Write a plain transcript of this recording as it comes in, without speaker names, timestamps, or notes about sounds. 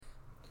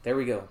There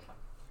we go.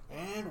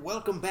 And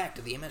welcome back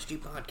to the MSG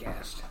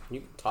Podcast.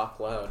 You can talk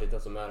loud. It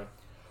doesn't matter.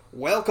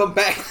 Welcome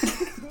back.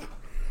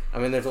 I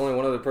mean, there's only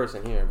one other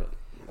person here,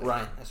 but...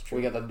 Right, that's true.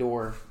 We got the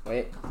door.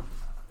 Wait.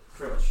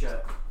 Throw it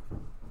shut.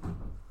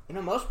 You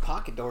know, most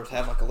pocket doors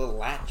have like a little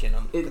latch in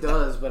them. It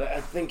does, but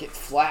I think it's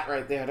flat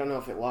right there. I don't know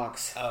if it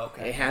locks. Oh,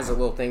 okay. It has a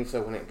little thing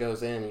so when it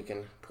goes in, you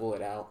can pull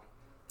it out.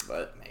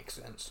 But... Makes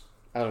sense.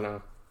 I don't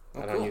know.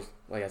 Oh, I don't use...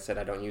 Like I said,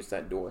 I don't use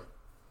that door.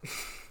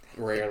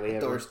 Rarely The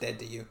ever. door's dead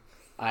to you.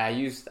 I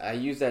used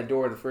that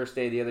door the first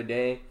day the other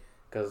day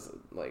because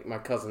like my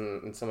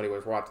cousin and somebody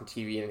was watching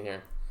TV in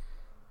here,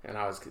 and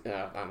I was I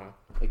don't know.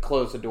 They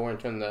closed the door and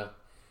turned the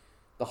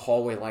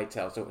hallway lights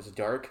out so it was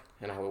dark,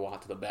 and I would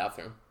walk to the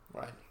bathroom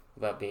Right.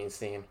 without being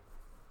seen.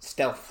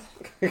 Stealth.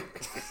 Go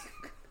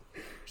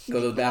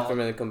to the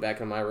bathroom and then come back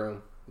into my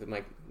room,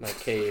 my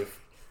cave,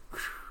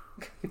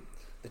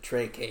 The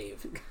tray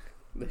cave.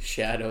 the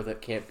shadow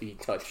that can't be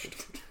touched.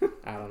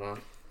 I don't know,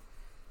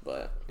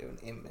 but Doing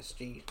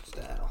MSG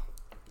style.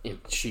 in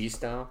cheese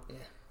style. Yeah.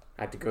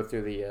 I had to go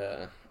through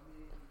the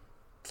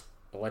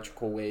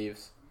electrical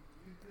waves.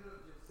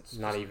 It's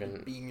not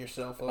even... Beam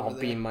yourself over I'll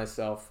there. beam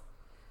myself.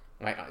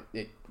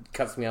 It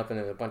cuts me up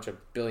into a bunch of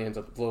billions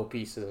of little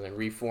pieces and then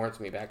reforms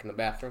me back in the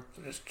bathroom.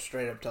 So just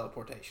straight up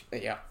teleportation.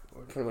 Yeah,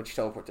 pretty much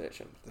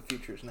teleportation. The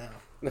future is now.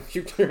 The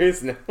future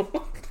is now.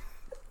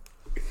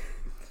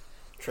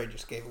 Trey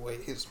just gave away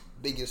his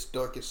biggest,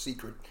 darkest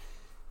secret.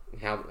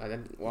 I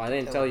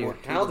didn't tell you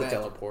Teleport to how the to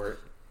bathroom. teleport.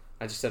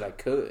 I just said I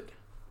could.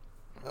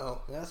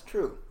 Oh, that's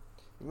true.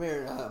 You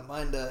may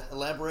mind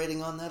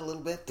elaborating on that a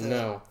little bit?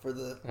 No. For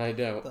the I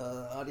don't.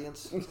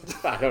 audience?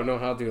 I don't know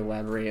how to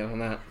elaborate on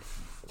that.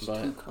 It's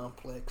But too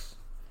complex.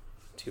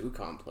 too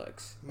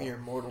complex. Mere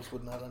mortals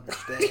would not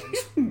understand.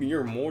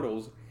 Mere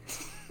mortals.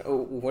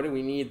 Oh, what do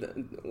we need?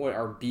 What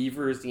are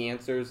beavers the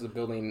answers to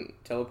building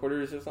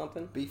teleporters or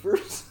something?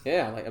 Beavers?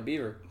 Yeah, like a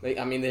beaver.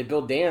 They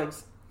build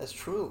dams. That's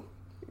true.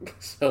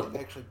 So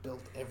They've actually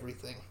built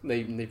everything.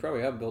 they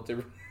probably have built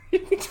it.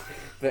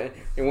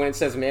 And when it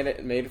says made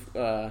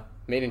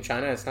in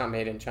China, it's not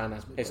made in China.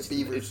 It's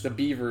the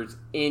beavers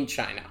in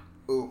China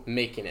Ooh.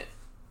 making it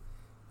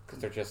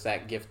because they're just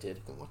that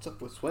gifted. Then what's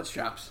up with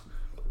sweatshops?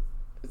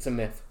 It's a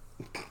myth.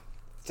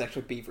 It's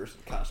actually beavers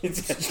in costumes.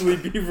 It's actually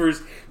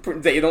beavers.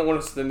 They don't want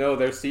us to know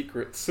their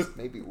secrets.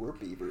 Maybe we're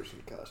beavers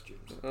in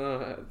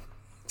costumes.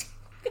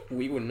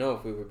 We would know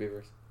if we were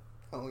beavers.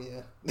 Oh,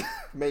 yeah.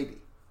 Maybe.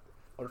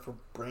 What if we're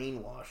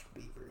brainwashed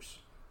beavers?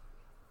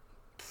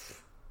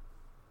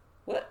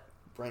 What?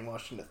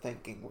 Brainwashed into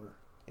thinking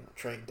we're,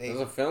 trained There's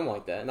daily. a film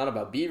like that. Not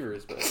about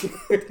beavers, but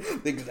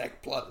The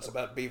exact plot is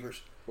about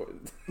beavers.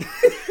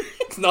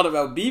 it's not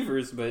about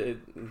beavers, but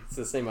it's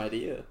the same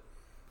idea.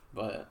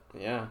 But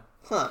yeah,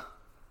 Huh.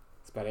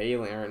 it's about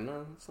alien.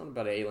 No, it's not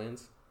about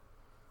aliens.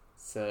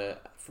 It's I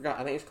forgot.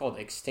 I think it's called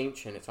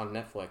Extinction. It's on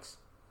Netflix.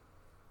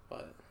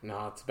 But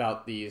no, it's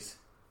about these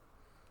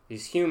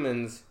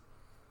humans,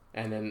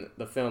 and then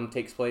the film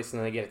takes place, and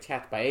then they get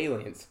attacked by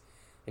aliens,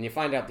 and you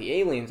find out the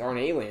aliens aren't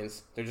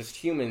aliens; they're just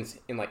humans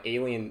in like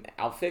alien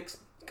outfits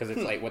because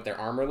it's like what their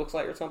armor looks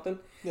like or something.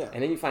 Yeah.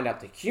 And then you find out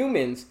the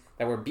humans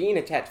that were being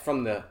attacked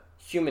from the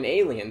human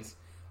aliens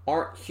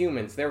aren't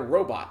humans; they're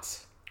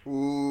robots.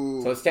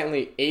 Ooh. So it's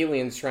technically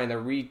aliens trying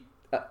to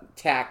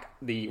attack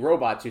the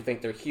robots who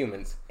think they're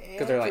humans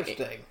because they're like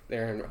Interesting.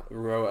 they're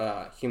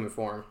in human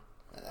form,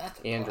 That's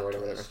a android plot or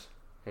whatever. twist.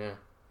 Yeah,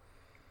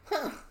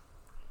 Huh.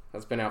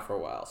 that's been out for a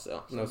while,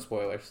 so no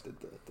spoilers.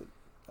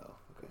 Oh,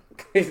 okay.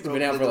 It's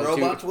been out Did for the like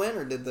robots win,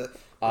 or did the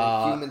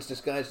humans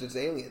disguised as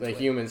aliens The win?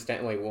 humans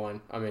technically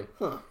won. I mean,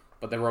 Huh.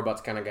 but the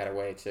robots kind of got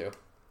away too.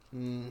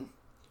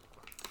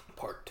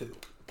 Part 2.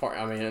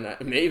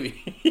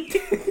 Maybe.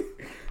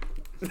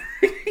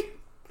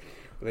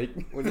 We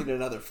need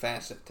another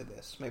facet to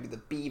this. Maybe the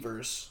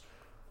beavers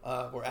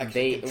were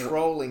actually They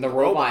controlling the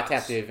robots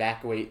have to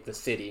evacuate the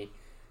city,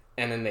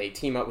 and then they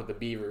team up with the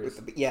beavers,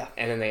 yeah.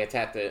 and then they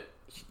attack the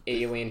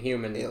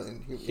humans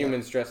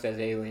Humans dressed as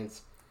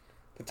aliens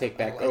to take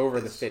back like over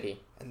this. the city.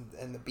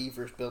 And the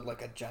beavers build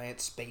like a giant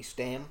space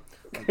dam,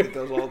 like it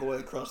goes all the way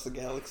across the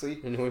galaxy.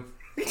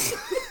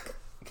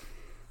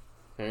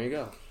 There you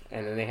go.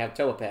 And then they have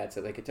telepads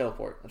so they can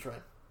teleport. That's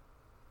right.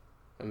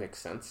 That makes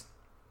sense.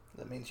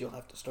 That means you'll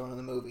have to star in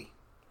the movie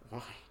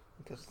Why?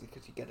 because you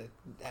got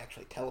to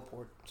actually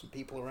teleport some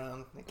people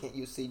around. They can't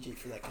use CG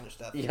for that kind of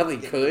stuff. Yeah, they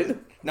could.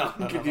 No,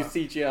 You could do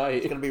CGI.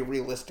 It's gonna be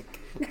realistic.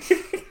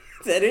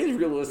 That is It'll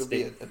realistic.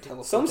 be a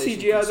teleportation Some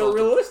CGIs are consultant.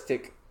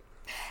 realistic.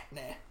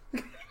 Nah.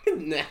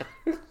 Nah.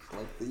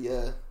 Like the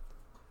have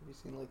you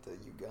seen like the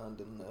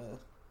Ugandan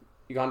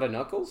Uganda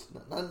Knuckles?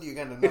 not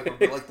Ugandan knuckle,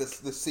 but like the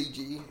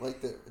CG, like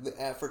the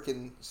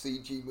African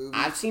CG movies.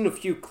 I've seen a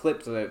few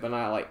clips of it, but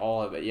not like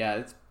all of it. Yeah,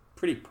 it's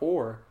pretty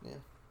poor. Yeah.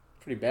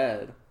 Pretty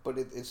bad. But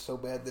it's so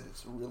bad that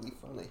it's really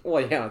funny. Well,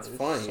 yeah, it's It's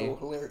funny. so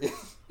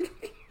hilarious.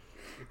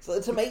 So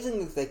it's amazing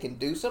that they can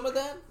do some of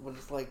that, but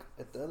it's like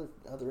at the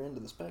other end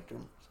of the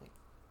spectrum. It's like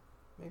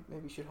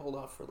maybe you should hold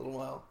off for a little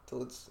while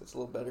till it's a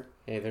little better.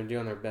 Hey, they're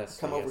doing their best.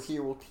 Come over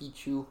here, we'll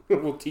teach you.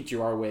 We'll teach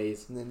you our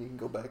ways. And then you can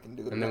go back and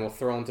do it. And then we'll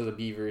throw them to the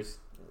beavers.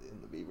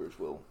 And the beavers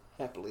will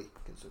happily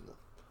consume them.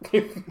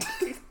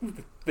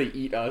 They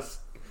eat us.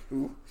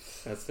 Ooh.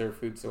 That's their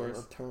food source.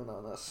 They'll turn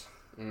on us.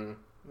 Mm.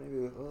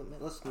 Maybe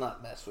let's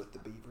not mess with the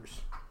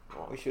beavers.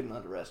 Well, we shouldn't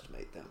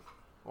underestimate them.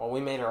 Well, we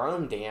made our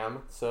own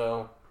dam,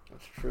 so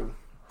that's true.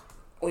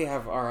 We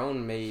have our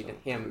own made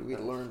ham. We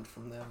learned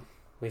from them.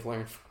 We've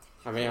learned.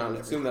 I mean, I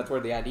assume that's where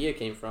the idea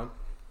came from.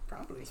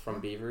 Probably. It's from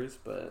beavers,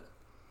 but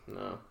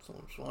no.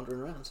 Someone's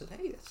wandering around and said,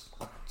 "Hey,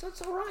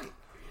 that's all right."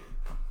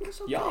 Okay.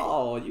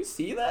 Y'all, you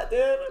see that,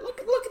 dude? Look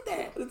at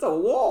that. It's a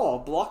wall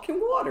blocking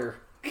water.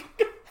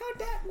 How'd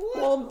that work?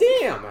 Well,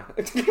 damn.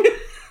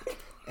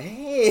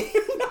 Hey.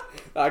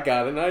 I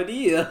got an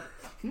idea.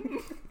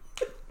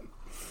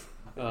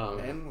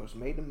 Man was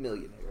made a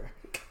millionaire.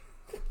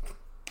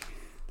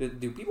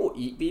 Do people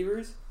eat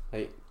beavers?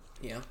 Like,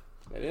 yeah.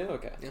 They do?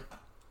 Okay. Yeah.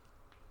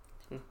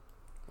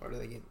 Or do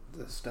they get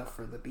the stuff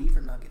for the beaver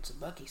nuggets at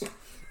Buc-ee's?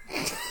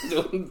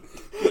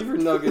 Beaver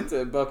nuggets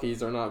at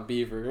Buc-ee's are not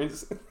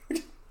beavers.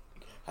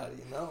 How do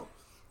you know?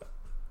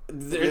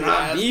 They're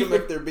not beaver.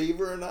 If they're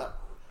beaver or not?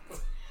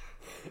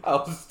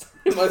 Am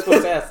I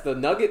supposed to ask the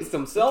nuggets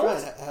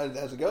themselves? Right.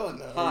 How's it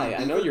going? Hi,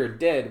 I know you're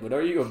dead, but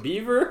are you a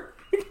beaver?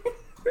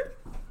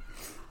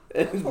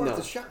 It's worth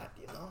a shot,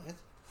 you know. It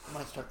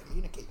might start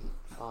communicating.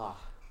 Ah,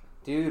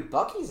 dude,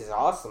 Buc-ee's is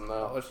awesome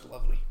though. Oh, it's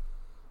lovely.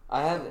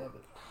 I love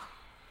it.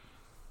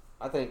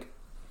 I think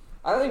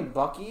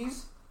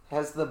Buc-ee's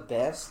has the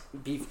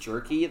best beef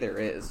jerky there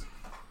is.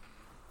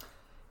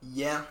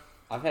 Yeah.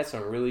 I've had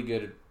some really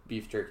good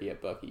beef jerky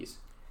at Buc-ee's.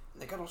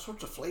 They got all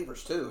sorts of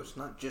flavors too. It's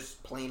not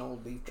just plain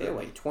old beef jerky. Yeah,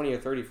 like 20 or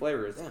 30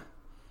 flavors. Yeah.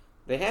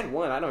 They had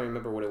one, I don't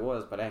remember what it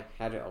was, but I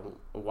had it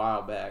a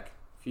while back,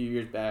 a few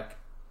years back.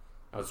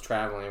 I was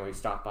traveling and we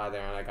stopped by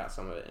there and I got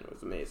some of it and it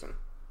was amazing.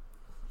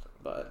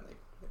 But they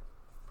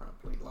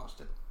probably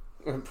lost it.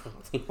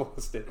 Probably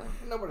lost it.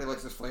 Nobody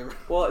likes this flavor.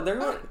 Well, they're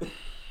not.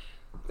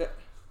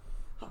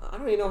 I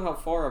don't even know how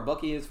far a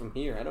Buc-ee is from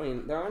here.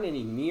 There aren't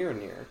any near.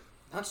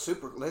 Not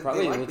super.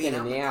 Probably they like within being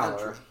out an in the hour.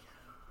 country.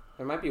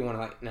 There might be one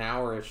like an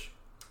hour-ish.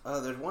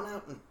 There's one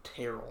out in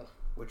Terrell,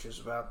 which is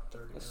about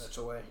 30 minutes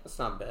away. That's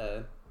not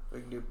bad. We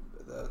can do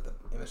the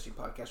MSC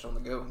podcast on the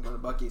go and go to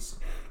Buc-ee's.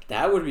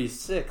 That would be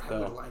sick,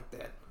 though. I would like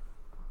that.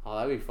 Oh,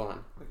 that'd be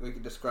fun. We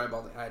could describe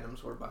all the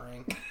items we're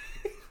buying.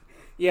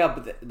 Yeah,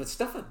 but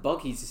stuff at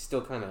Buc-ee's is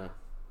still kind of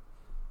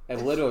a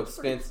little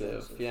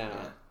expensive. Yeah.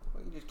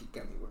 We can just get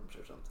gummy worms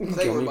or something.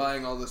 Say we're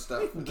buying all this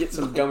stuff. Get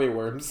some gummy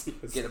worms.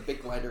 Get a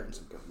big lighter and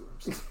some gummy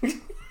worms.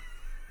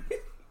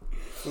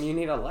 What do you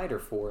need a lighter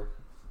for?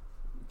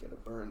 You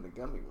gotta burn the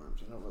gummy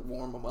worms, you know,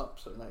 warm them up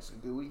so they're nice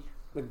and gooey.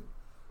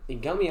 The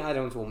gummy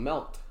items will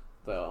melt,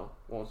 though,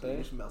 won't So they? you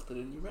just melt it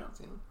in your mouth,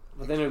 you know.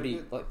 But then it'd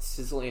be like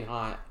sizzling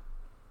hot.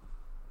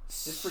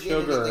 Just forget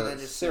sugar anything I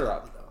just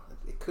syrup. said, though.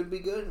 It could be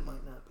good, it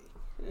might not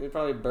be. It'd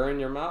probably burn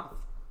your mouth.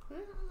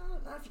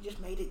 Not if you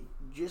just made it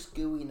just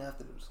gooey enough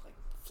that it was like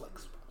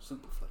flexible,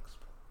 super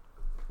flexible.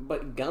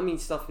 But gummy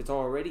stuff is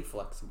already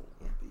flexible.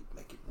 Yeah, but you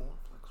make it more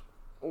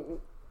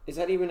flexible. Is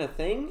that even a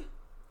thing?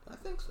 I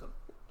think so.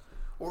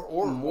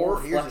 Or more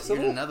here's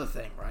flexible? another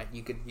thing, right?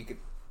 You could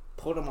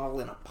put them all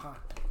in a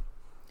pot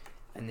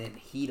and then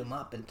heat them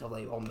up until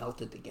they all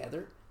melted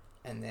together,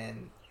 and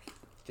then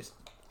just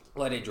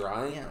let it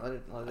dry. Yeah, let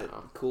it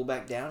cool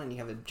back down, and you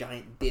have a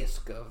giant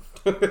disc of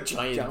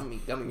giant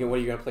gummy. What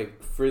are you gonna play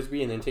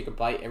frisbee and then take a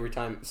bite every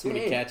time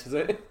somebody catches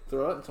it?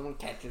 Throw it, and someone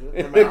catches it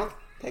in their mouth.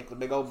 Take the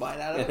big old bite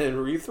out of it, and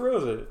then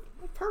rethrows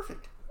it.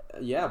 Perfect.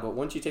 Yeah, but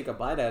once you take a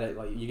bite at it,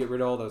 like you get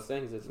rid of all those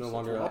things. It's no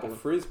longer like a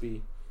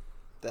frisbee.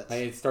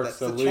 It starts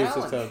to lose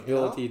its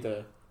ability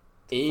to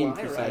aim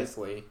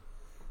precisely.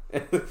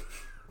 Right?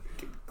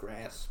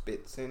 Grass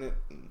spits in it.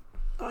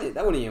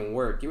 That wouldn't even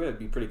work. You would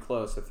be pretty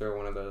close to throw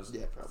one of those.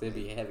 Yeah, probably.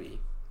 It'd be heavy.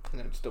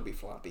 And it'd still be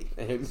floppy.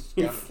 It'd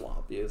be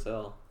floppy as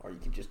hell. Or you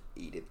can just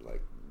eat it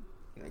like,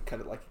 cut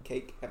it like a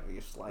cake, have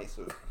a slice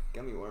of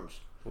gummy worms.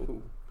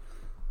 Ooh.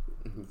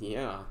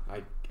 Yeah,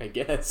 I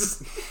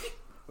guess.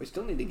 We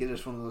still need to get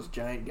us one of those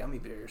giant gummy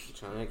bears.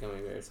 Giant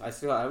gummy bears. I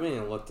haven't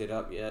even looked it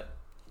up yet.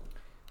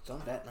 It's on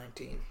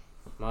VAT-19.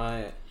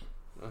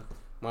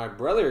 My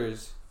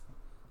brothers,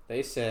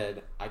 they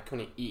said I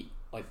couldn't eat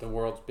like the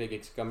world's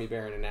biggest gummy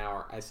bear in an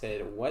hour. I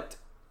said, what?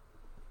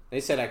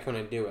 They said I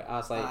couldn't do it. I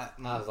was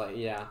like,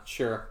 yeah,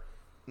 sure.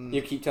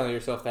 You keep telling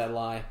yourself that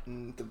lie.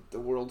 The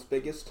world's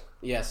biggest?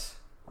 Yes.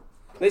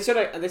 They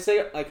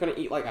say I couldn't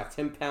eat like a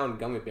 10-pound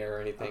gummy bear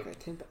or anything. Okay,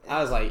 10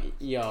 I was like,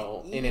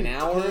 yo, in an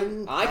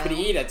hour, I could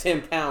eat a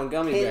 10-pound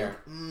gummy bear.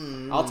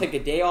 I'll take a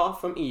day off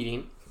from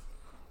eating,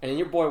 and then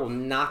your boy will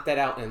knock that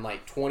out in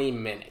like 20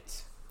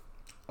 minutes.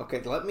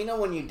 Okay, let me know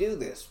when you do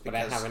this. But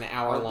I have an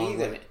hour-long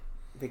limit.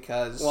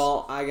 Because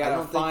I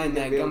gotta find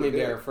that gummy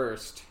bear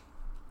first.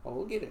 Well,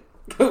 we'll get it.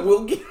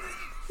 We'll get.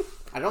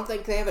 I don't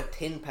think they have a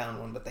 10-pound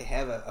one, but they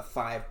have a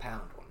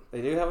 5-pound one.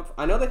 They do have.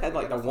 I know they had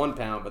like a 1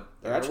 pound, but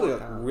they're actually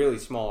really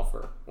small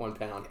for 1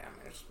 pound. Yeah, I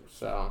mean,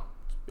 it's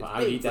I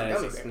would eat that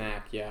as a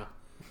snack, yeah.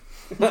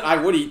 I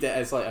would eat that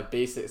as like a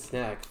basic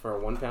snack for a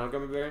 1 pound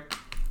gummy bear.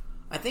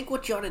 I think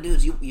what you ought to do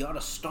is you ought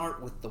to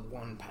start with the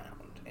 1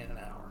 pound in an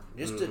hour,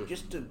 just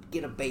to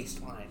get a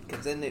baseline,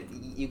 because then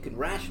you can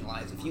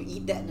rationalize. If you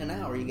eat that in an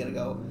hour, you gotta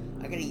go.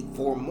 I gotta eat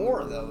 4 more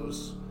of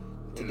those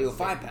to do a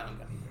 5 pound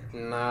gummy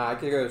bear. Nah, I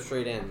could go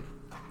straight in.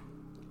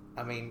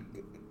 I mean,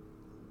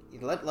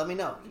 let me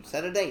know.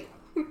 Set a date.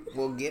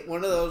 We'll get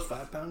one of those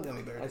 5 pound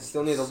gummy bears. I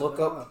still need to look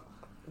up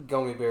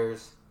gummy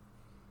bears.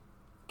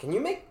 Can you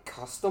make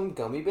custom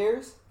gummy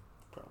bears?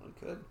 Probably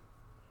could.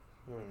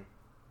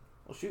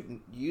 Well, shoot,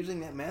 using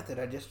that method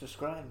I just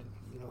described,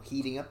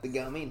 heating up the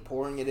gummy and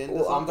pouring it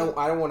into something.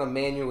 I don't want to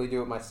manually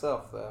do it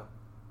myself, though.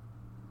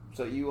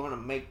 So you want to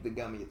make the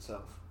gummy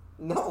itself?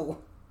 No,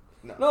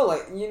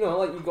 like you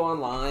go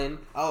online.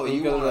 Oh,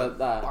 you go want to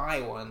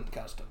buy one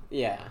custom?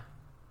 Yeah.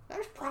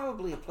 There's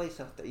probably a place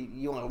out there.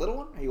 You want a little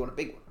one or you want a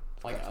big one?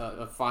 Like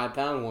a 5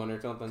 pound one or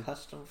something.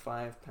 Custom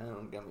 5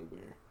 pound gummy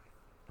bear.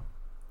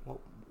 Well,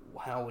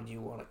 how would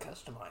you want to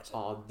customize it?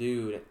 Oh,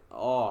 dude.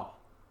 Oh.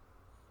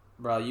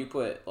 Bro, you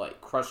put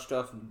like crushed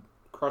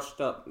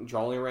up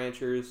Jolly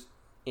Ranchers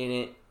in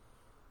it.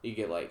 You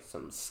get like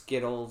some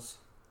Skittles.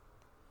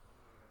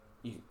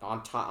 You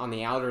on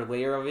the outer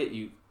layer of it,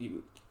 you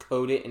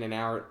coat it in an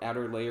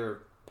outer layer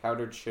of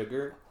powdered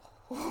sugar.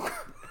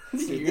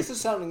 See, this is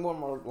sounding more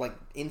and more like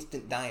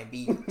instant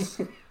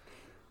diabetes.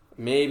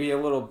 Maybe a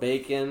little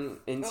bacon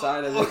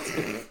inside of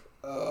it.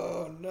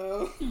 Oh,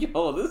 no.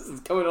 Yo, this is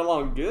coming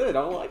along good.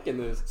 I'm liking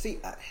this. See,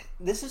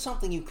 this is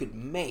something you could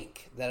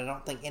make that I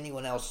don't think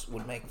anyone else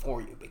would make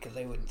for you because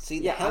they would see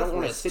the health I don't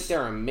want to risks, sit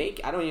there and make.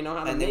 I don't even know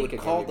how to make it. And they would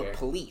call the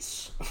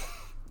police.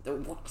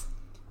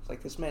 It's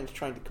like this man's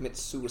trying to commit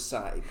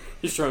suicide.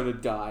 He's trying to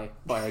die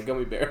by a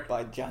gummy bear.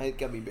 By a giant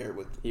gummy bear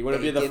with You want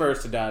to be the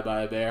first to die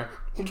by a bear.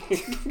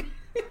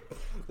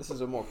 This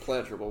is a more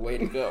pleasurable way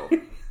to go.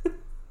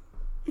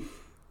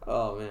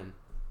 Oh, man.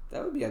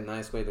 That would be a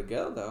nice way to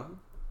go, though.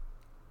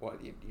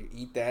 What, you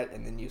eat that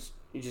and then you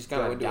just go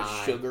kind of into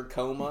die. a sugar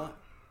coma?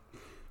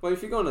 Well,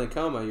 if you go into a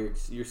coma,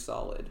 you're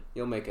solid.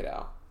 You'll make it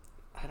out.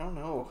 I don't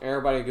know.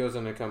 Everybody who goes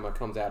into a coma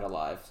comes out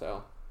alive,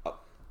 so.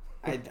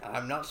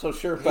 I'm not so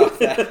sure about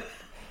that.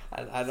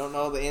 I don't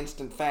know the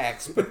instant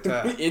facts, but...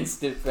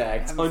 instant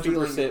facts,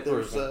 100%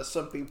 there's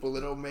some people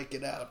that don't make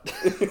it out.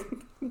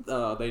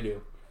 Oh, they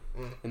do.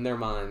 In their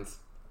minds.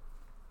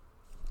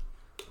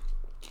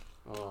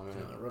 Oh,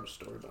 man. I wrote a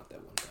story about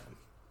that one time.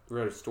 You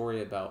wrote a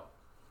story about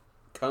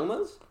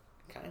comas?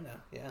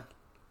 Kinda, yeah.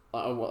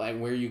 Like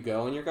where you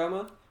go in your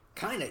coma?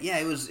 Kinda, yeah.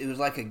 It was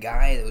like a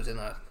guy that was in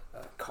a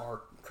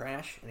car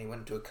crash and he went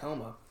into a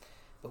coma.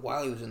 But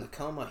while he was in the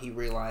coma, he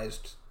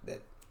realized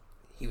that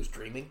he was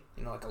dreaming,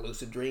 like a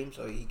lucid dream,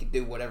 so he could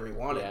do whatever he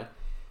wanted. Yeah.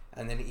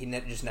 And then he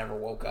just never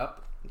woke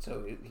up. And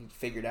so he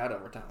figured out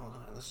over time, oh,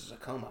 this is a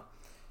coma.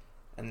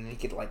 And then he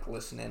could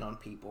listen in on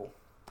people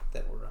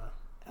that were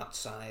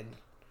outside.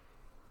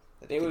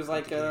 It was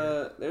like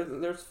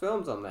there's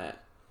films on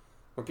that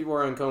where people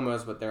are in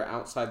comas, but they're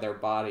outside their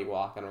body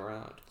walking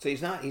around. So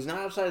he's not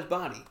outside his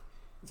body.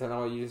 Is that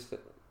not what you said?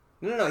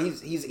 No.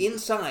 He's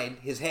inside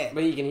his head.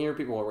 But he can hear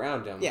people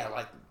around him. Yeah,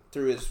 like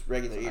through his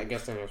regular ears. I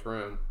guess in his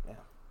room.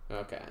 Yeah.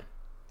 Okay.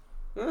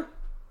 Huh?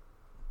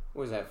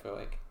 What does that feel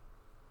like?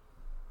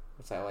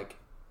 What's that, like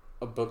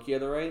a book you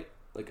had to write?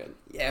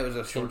 Yeah, it was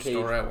a short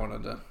story I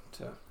wanted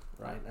to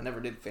write. I never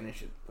did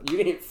finish it. You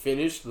didn't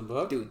finish the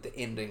book? Dude, the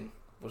ending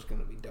was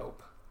going to be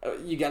dope.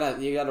 You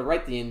gotta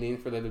write the ending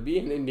for there to be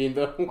an ending,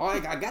 though. Oh,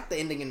 I got the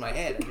ending in my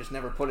head. I just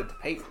never put it to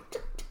paper.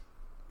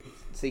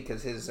 See,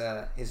 because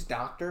his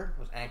doctor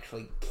was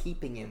actually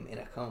keeping him in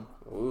a coma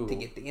to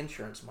get the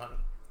insurance money.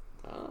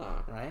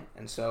 Ah. Right?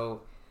 And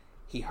so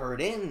he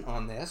heard in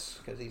on this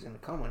because he's in a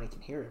coma and he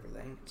can hear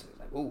everything. So he's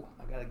like, "Ooh,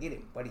 I gotta get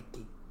him," but he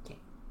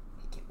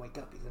can't wake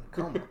up. He's in a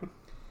coma.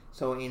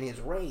 So in his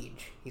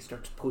rage, he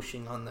starts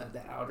pushing on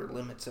the outer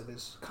limits of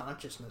his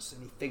consciousness,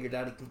 and he figured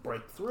out he can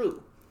break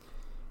through.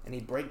 And he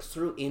breaks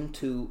through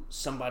into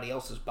somebody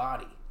else's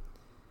body.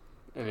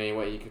 And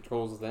anyway, he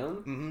controls them?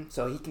 Mm-hmm.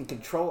 So he can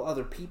control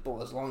other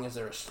people as long as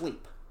they're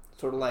asleep.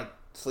 Sort of like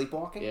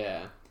sleepwalking.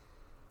 Yeah.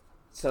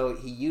 So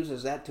he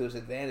uses that to his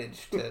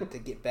advantage to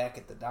get back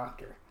at the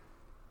doctor.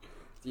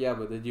 Yeah,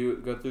 but did you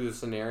go through the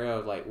scenario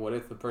of, what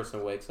if the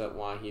person wakes up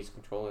while he's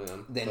controlling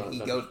them? Then he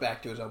goes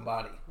back to his own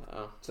body.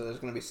 Oh. So there's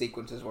going to be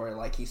sequences where,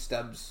 he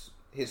stubs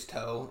his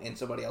toe in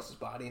somebody else's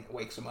body and it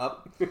wakes him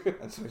up.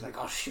 And so he's like,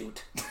 oh,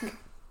 shoot.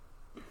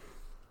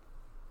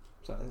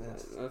 So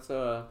that's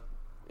a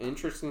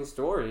interesting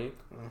story.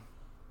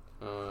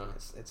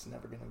 It's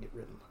never gonna get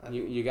written.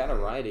 You gotta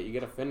write it. You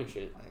gotta finish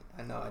it.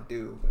 I know I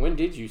do. When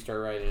did you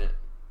start writing it?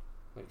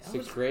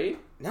 Sixth grade?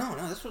 No.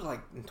 This was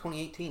in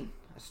 2018.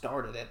 I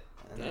started it,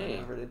 and I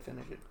never did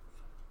finish it.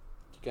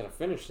 You gotta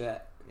finish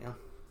that. Yeah.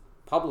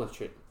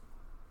 Publish it.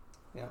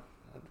 Yeah.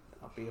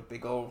 I'll be a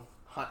big old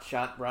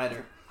hotshot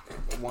writer.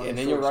 And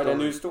then you'll write a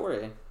new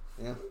story.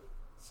 Yeah.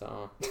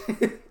 So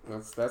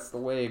that's the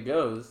way it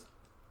goes.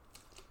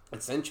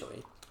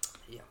 Essentially.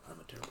 Yeah, I'm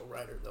a terrible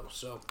writer though,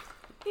 so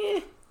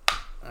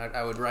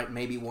I would write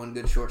maybe one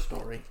good short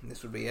story.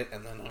 This would be it,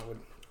 and then I would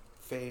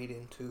fade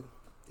into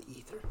the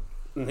ether.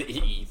 The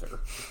ether.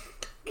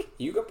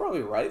 You could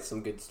probably write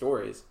some good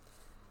stories.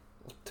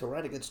 To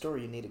write a good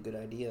story, you need a good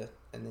idea,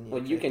 and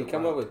then you can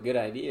come up with good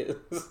ideas,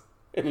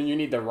 and then you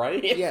need to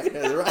write it. Yeah,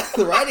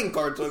 the writing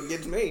part's what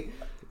gets me.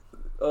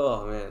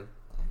 Oh man,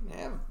 I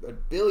have a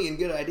billion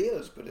good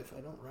ideas, but if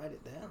I don't write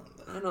it down,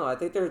 then... I don't know. I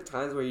think there are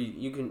times where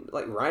you can,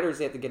 like, writers,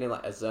 they have to get in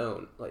like a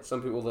zone. Like,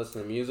 some people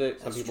listen to music,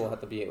 some people have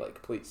to be like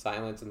complete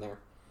silence in their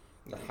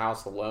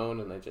house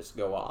alone, and they just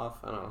go off.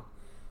 I don't know.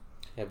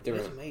 They have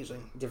It's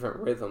amazing. different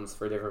rhythms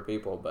for different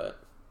people, but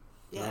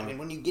yeah, I mean,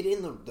 when you get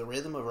in the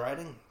rhythm of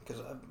writing,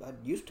 because I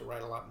used to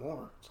write a lot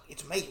more.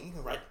 It's amazing. You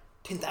can write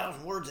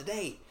 10,000 words a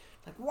day.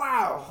 Like,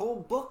 wow, a whole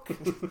book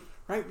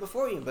right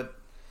before you. But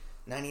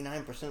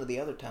 99% of the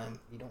other time,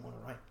 you don't want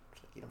to write.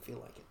 It's like you don't feel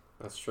like it.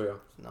 That's true.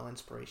 There's no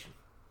inspiration.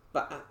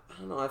 But I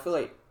don't know. I feel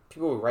like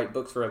people who write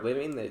books for a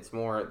living,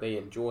 they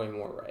enjoy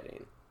more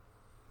writing.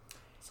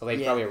 So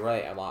they probably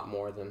write a lot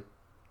more than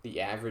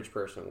the average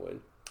person would.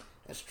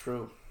 That's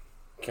true.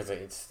 Because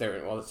it's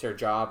their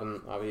job,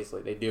 and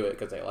obviously they do it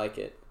because they like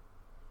it.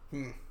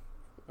 I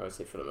would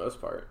say for the most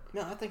part.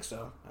 No, I think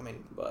so. I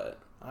mean, but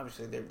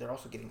obviously they're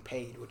also getting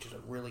paid, which is a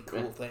really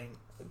cool thing,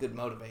 a good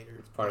motivator.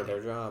 It's part of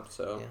their job,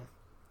 so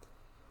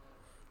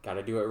got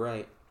to do it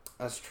right.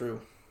 That's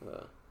true.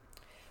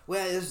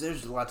 Well,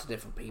 there's lots of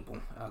different people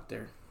out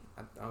there.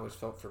 I always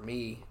felt for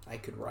me, I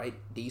could write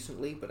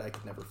decently, but I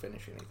could never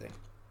finish anything.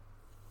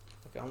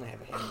 Like, I only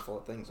have a handful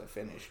of things I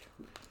finished.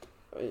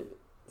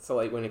 So,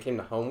 like, when it came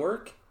to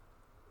homework,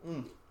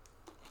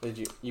 did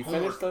you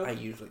finish those? I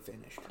usually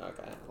finished.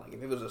 Okay. Like,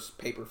 if it was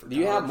a paper for Do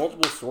you have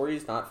multiple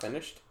stories not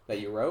finished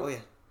that you wrote? Oh, yeah.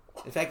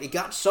 In fact, it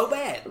got so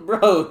bad.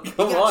 Bro,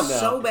 come on now. It got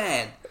so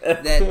bad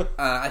that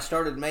I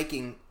started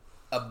making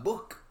a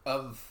book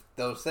of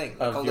those things.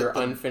 Of your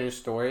unfinished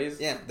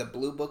stories? Yeah, the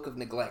Blue Book of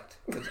Neglect.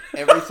 Because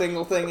every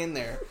single thing in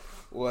there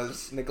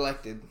was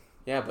neglected.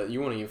 Yeah, but you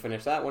won't even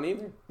finish that one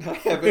either. I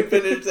haven't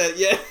finished that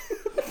yet.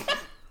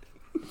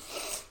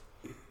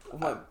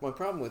 My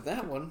problem with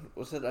that one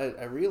was that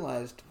I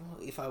realized,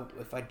 well,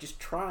 if I just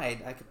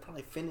tried, I could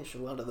probably finish a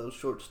lot of those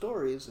short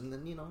stories and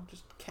then,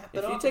 just cap it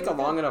off. If you take a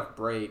long enough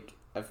break,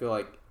 I feel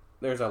like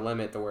there's a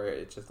limit to where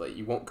it's just like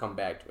you won't come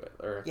back to it.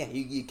 Or yeah,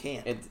 you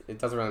can't. It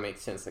doesn't really make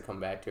sense to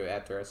come back to it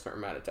after a certain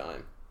amount of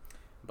time.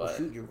 But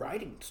your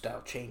writing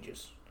style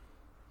changes.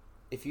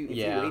 If you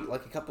wait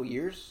like a couple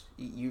years,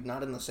 you're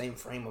not in the same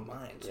frame of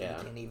mind, so you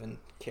can't even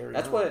carry on.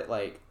 That's what,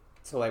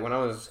 so when I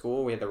was in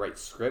school, we had to write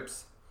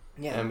scripts.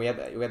 Yeah. And we had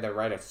to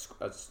write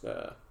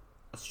a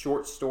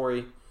short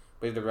story.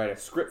 We had to write a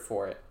script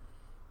for it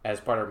as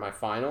part of my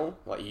final,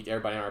 like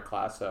everybody in our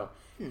class. So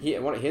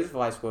one of his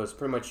advice was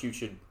pretty much you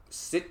should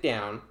sit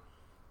down,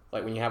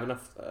 like when you have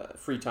enough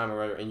free time or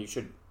whatever, and you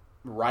should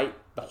write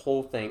the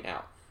whole thing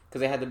out.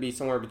 Because it had to be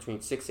somewhere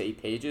between 6 to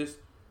 8 pages,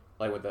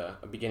 like with a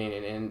beginning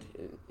and end.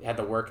 It had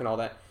to work and all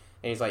that.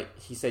 And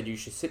he said you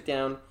should sit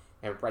down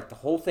and write the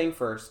whole thing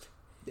first.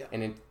 Yeah.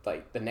 And then,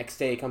 like, the next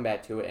day come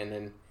back to it and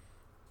then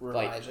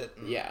revise it.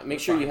 Make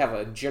sure you have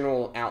a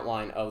general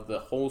outline of the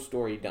whole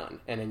story done,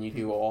 and then you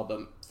do all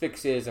the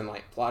fixes and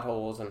like plot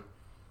holes and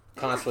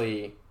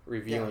constantly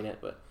reviewing it.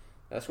 But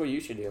that's what you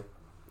should do.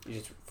 You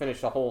just finish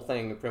the whole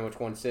thing in pretty much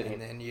one sitting,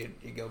 and then you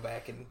go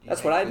back and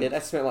that's what I did. I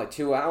spent like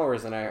 2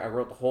 hours and I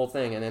wrote the whole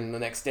thing, and then the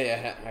next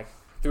day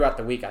throughout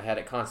the week I had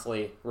it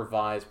constantly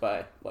revised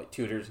by like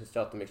tutors and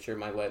stuff to make sure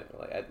I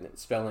didn't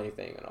spell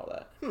anything and all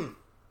that.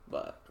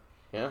 But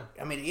yeah.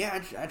 I mean,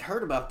 I'd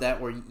heard about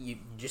that where you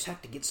just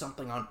have to get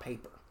something on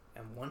paper.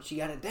 And once you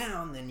got it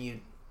down, then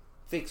you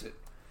fix it.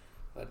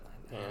 But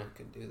I never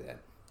could do that.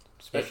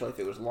 Especially if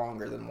it was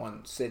longer than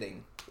one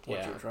sitting,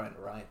 what you were trying to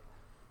write.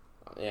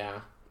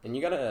 Yeah. And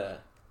you gotta,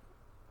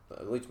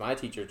 at least my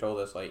teacher told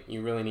us, like,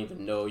 you really need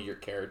to know your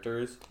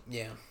characters.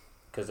 Yeah.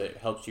 Because it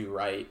helps you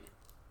write.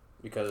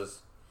 Because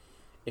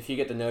if you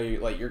get to know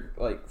you're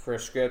like, for a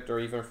script or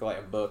even for, like,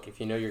 a book, if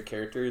you know your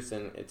characters,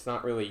 then it's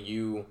not really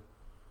you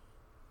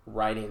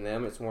writing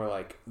them, it's more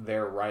like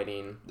they're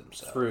writing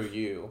themselves through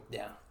you.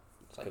 Yeah.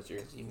 It's like,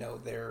 because you know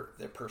their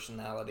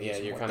personalities. Yeah,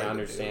 you're kind of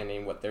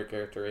understanding what their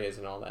character is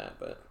and all that,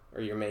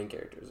 or your main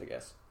characters, I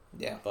guess.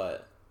 Yeah.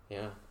 But,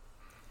 yeah.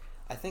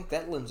 I think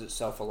that lends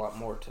itself a lot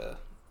more to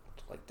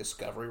like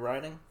discovery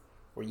writing,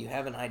 where you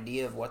have an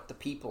idea of what the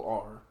people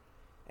are,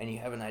 and you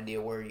have an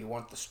idea where you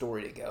want the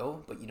story to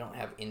go, but you don't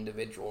have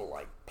individual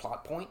like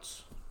plot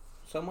points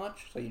so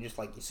much. So you just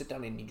you sit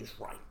down and you just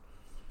write.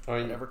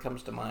 Whatever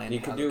comes to mind. You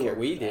could do what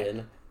we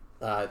did.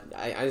 I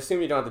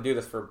assume you don't have to do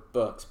this for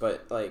books,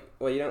 but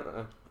you don't.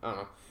 I don't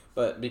know.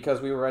 But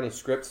because we were writing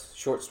scripts,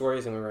 short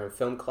stories, and we were in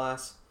film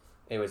class,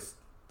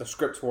 the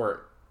scripts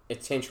were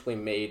intentionally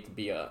made to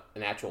be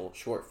an actual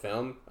short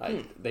film.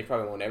 They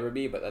probably won't ever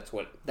be, but that's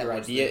what your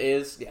idea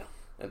is. Yeah.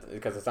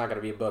 Because it's not going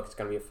to be a book; it's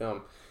going to be a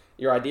film.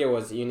 Your idea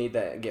was you need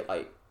to get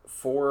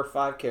 4 or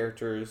 5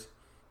 characters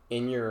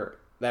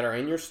that are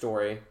in your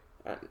story.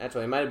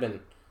 Actually, it might have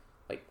been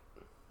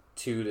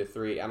 2 to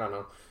 3, I don't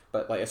know,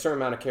 but a certain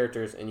amount of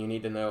characters, and you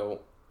need to know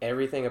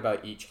everything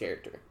about each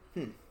character.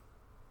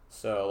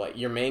 So, like,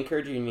 your main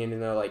character, you need to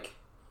know,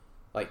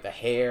 like the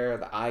hair,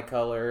 the eye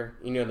color.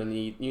 You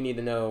need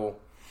to know,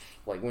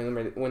 like,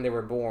 when they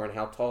were born,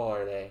 how tall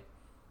are they?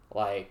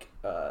 Like,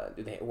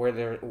 do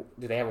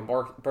they have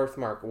a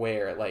birthmark?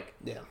 Where, like,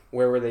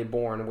 where were they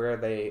born? Where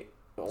have they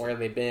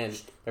been?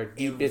 Their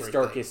deepest,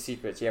 darkest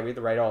secrets. Yeah, we have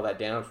to write all that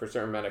down for a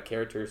certain amount of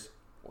characters.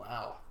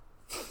 Wow.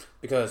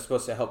 Because it's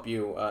supposed to help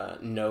you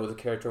know the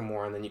character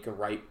more, and then you can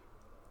write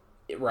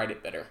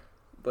it better.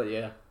 But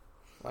yeah.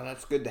 Well,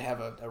 that's good to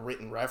have a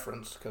written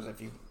reference, because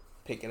if you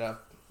pick it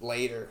up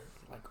later,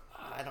 like,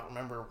 I don't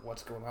remember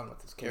what's going on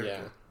with this character.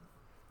 Yeah.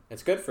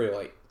 It's good for,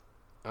 like,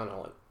 I don't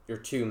know, like, your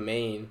two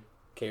main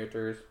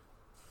characters,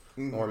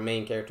 or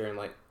main character and,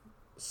 like,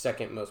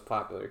 second most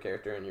popular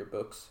character in your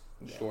books,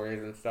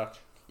 stories and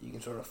stuff. You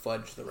can sort of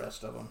fudge the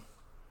rest of them.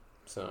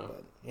 So.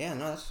 But, yeah,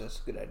 no, that's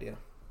a good idea.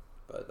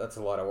 But that's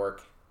a lot of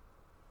work.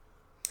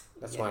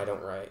 That's why I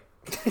don't write.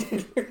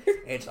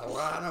 It's a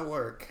lot of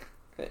work.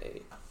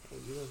 Hey.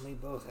 You and me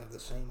both have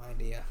the same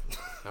idea.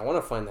 I want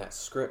to find that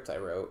script I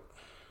wrote.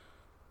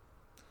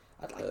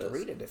 I'd like to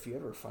read it if you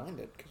ever find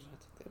it, because I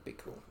think that'd be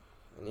cool.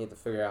 I need to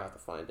figure out how to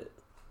find it.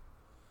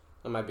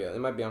 It might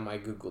be on my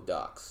Google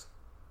Docs.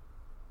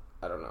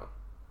 I don't know.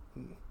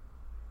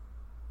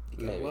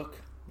 You gotta look.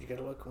 You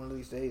gotta look one of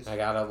these days. I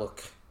gotta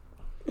look.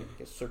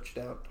 Get searched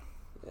out.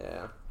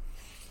 Yeah.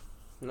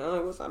 No,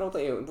 it was. I don't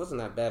think it wasn't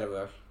that bad of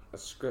a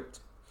script.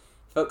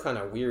 It felt kind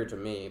of weird to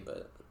me,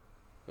 but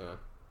yeah.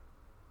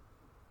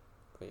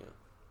 But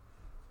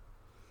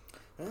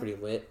yeah. Pretty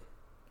lit.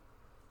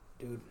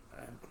 Dude,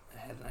 I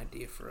had an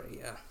idea for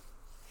a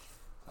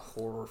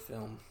horror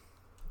film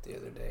the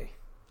other day,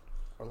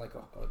 or like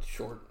a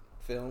short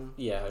film.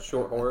 Yeah, a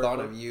short horror. I thought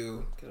of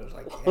you because I was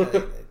like,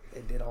 yeah,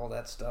 they did all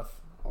that stuff.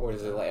 What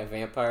is it, like a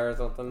vampire or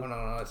something?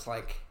 No, it's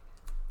like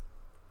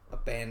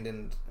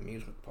abandoned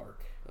amusement park.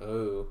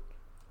 Oh.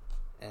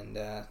 And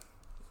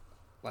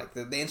like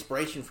the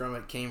inspiration from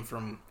it came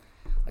from,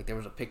 like, there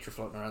was a picture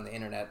floating around the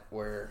internet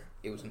where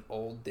it was an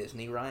old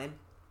Disney ride,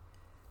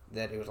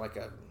 that it was like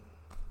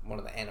one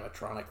of the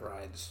animatronic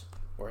rides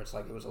where it's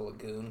like it was a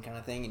lagoon kind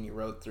of thing and you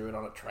rode through it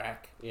on a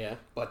track. Yeah.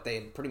 But they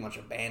had pretty much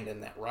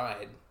abandoned that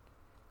ride,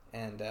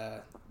 and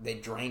they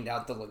drained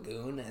out the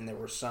lagoon, and there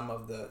were some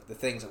of the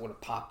things that would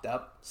have popped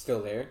up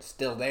still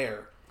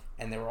there,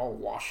 and they were all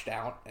washed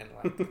out, and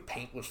like the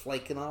paint was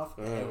flaking off,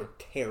 and they were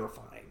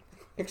terrifying,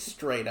 like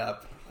straight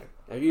up. Like,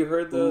 have you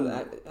heard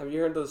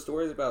those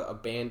stories about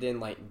abandoned,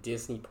 like,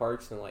 Disney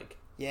parks and, like,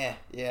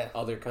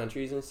 other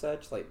countries and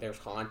such? Like, there's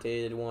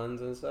haunted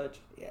ones and such.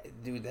 Yeah,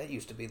 dude, that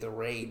used to be the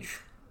rage.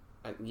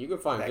 You can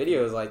find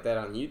videos like that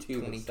on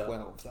YouTube.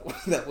 2012. And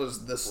stuff. That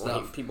was the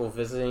stuff. Like, people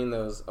visiting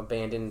those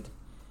abandoned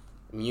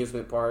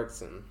amusement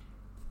parks and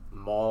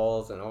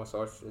malls and all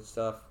sorts of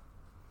stuff.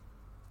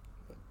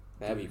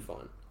 That'd be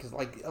fun. Because,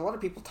 like, a lot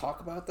of people talk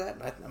about that,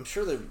 and I'm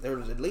sure there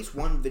was at least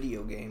one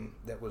video game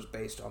that was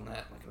based on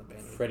that, like an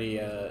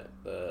abandoned.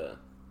 The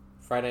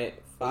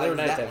Five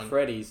Nights at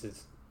Freddy's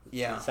is.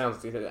 Yeah. It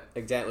sounds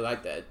exactly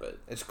like that, but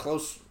it's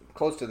close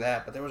to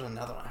that. But there was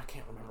another one. I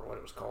can't remember what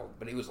it was called,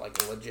 but it was like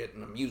a legit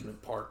an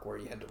amusement park where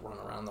you had to run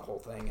around the whole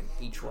thing, and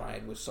each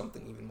ride was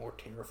something even more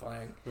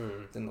terrifying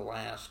than the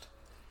last.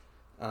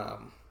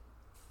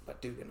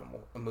 But dude, in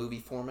a movie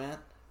format,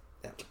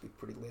 that would be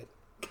pretty lit.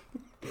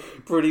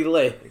 Pretty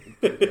lit.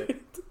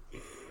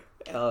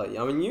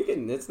 I mean, you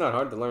can. It's not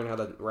hard to learn how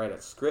to write a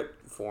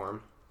script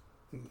form,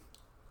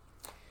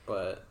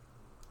 but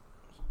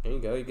there you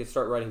go. You can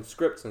start writing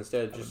scripts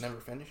instead of just never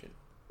finish it.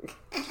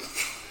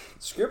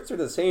 Scripts are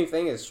the same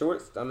thing as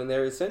short. I mean,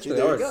 they're essentially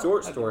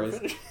short stories,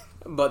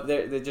 but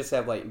they just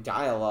have like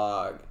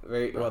dialogue.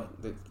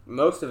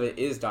 Most of it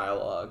is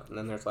dialogue, and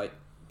then there's like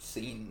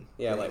scene.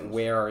 Yeah, things. Like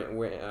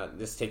where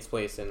this takes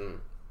place in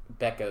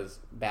Becca's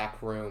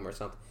back room or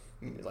something.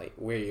 Like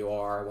where you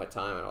are, what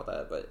time, and all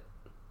that. But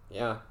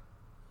yeah,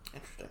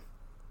 interesting.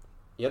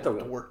 You have to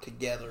work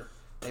together.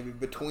 Maybe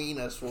between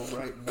us, we'll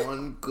write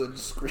one good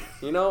script.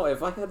 You know,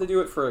 if I had to do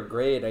it for a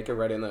grade, I could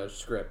write another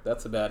script.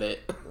 That's about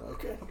it.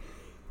 Okay.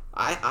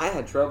 I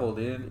had trouble,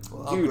 dude.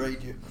 Well, I'll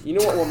grade you. You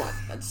know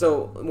what?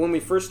 So when we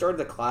first started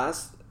the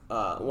class,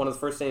 one of the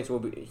first things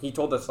he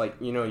told us, like,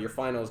 you know, your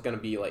final is going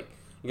to be like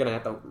you're going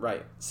to have to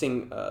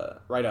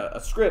write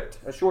a script,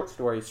 a short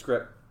story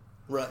script.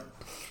 Right.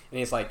 And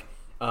he's like,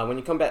 when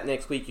you come back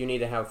next week, you need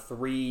to have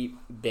 3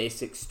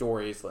 basic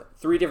stories, like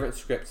 3 different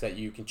scripts that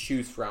you can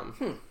choose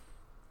from.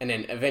 And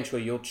then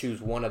eventually you'll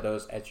choose one of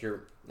those as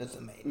your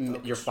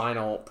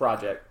final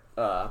project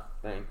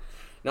thing.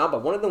 No,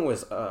 but one of them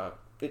was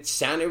it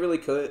sounded really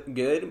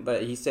good,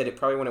 but he said it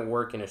probably wouldn't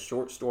work in a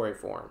short story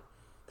form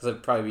because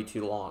it'd probably be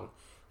too long.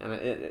 And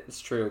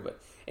it's true,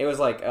 but it was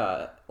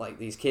like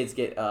these kids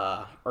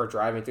are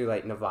driving through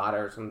like Nevada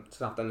or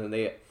something,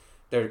 and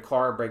their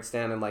car breaks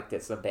down in like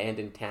this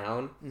abandoned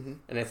town,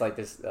 and it's like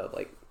this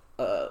like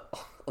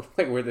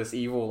where this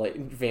evil like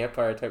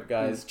vampire type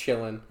guy is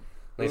chilling.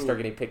 They start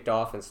getting picked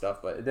off and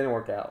stuff, but it didn't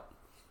work out.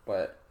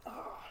 But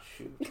oh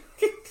shoot,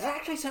 that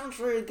actually sounds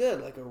very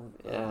good, like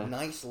a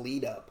nice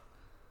lead up.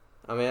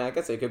 I mean, I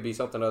guess it could be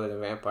something other than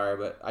vampire,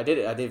 but I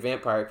did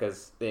vampire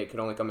because they could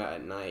only come out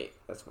at night.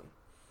 That's when.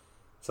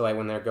 So like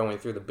when they're going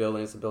through the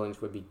buildings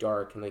would be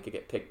dark and they could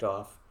get picked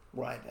off.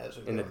 Right,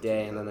 in the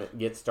day, and then it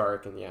gets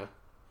dark, and yeah.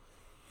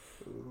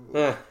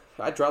 Yeah,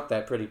 I dropped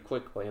that pretty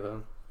quickly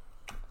though.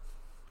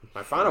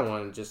 My final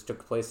one just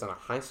took place in a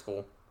high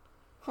school.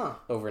 Huh.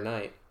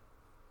 Overnight.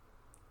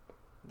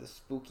 The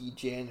spooky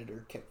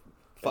janitor kept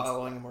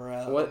following him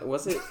around. What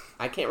was it?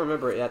 I can't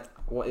remember it.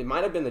 It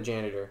might have been the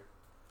janitor.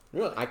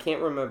 Really? I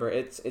can't remember.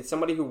 It's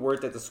somebody who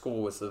worked at the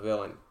school was the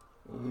villain.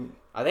 Mm-hmm.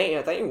 I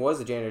think it was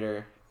the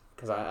janitor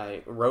because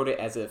I wrote it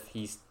as if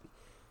he's.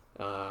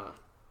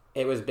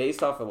 It was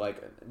based off of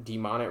like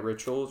demonic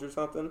rituals or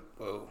something.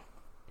 Whoa.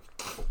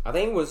 I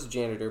think it was the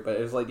janitor, but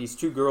it was like these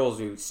two girls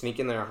who sneak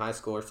in their high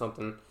school or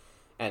something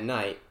at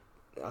night.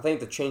 I think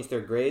to change their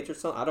grades or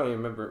something. I don't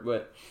even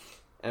remember,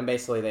 and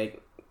basically they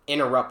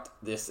interrupt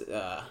this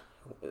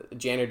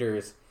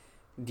janitor's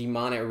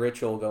demonic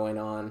ritual going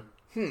on.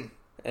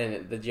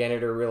 And the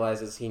janitor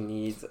realizes he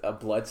needs a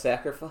blood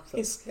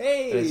sacrifice.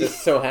 Hey! And it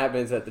just so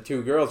happens that the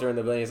two girls are in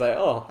the building. He's like,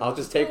 oh, I'll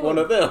just take one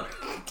of them.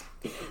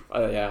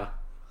 Yeah.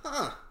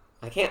 Huh.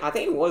 I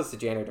think it was the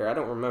janitor. I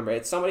don't remember.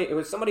 It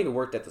was somebody who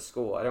worked at the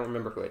school. I don't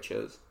remember who I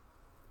chose.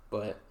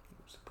 But it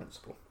was the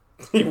principal.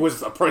 He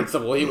was a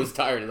principal. He was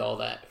tired of all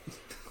that.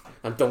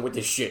 I'm done with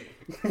this shit.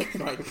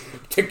 Right.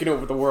 Taking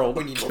over the world.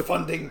 We need more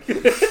funding.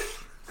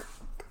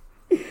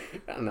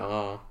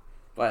 No.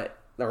 But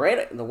the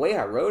way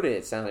I wrote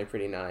it sounded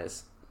pretty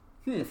nice.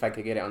 If I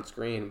could get it on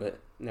screen, but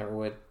never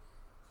would.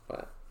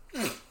 But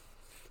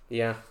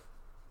yeah.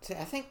 See,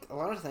 I think a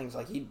lot of things,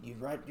 like you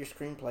write your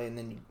screenplay and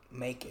then you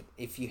make it,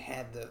 if you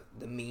had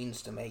the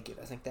means to make it.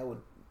 I think that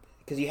would,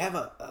 because you have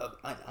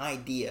an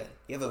idea,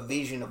 you have a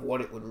vision of what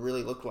it would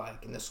really look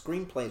like, and the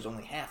screenplay is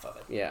only half of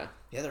it. Yeah.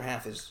 The other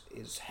half is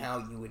how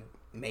you would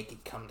make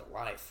it come to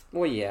life.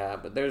 Well, yeah,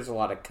 but there's a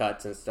lot of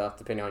cuts and stuff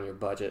depending on your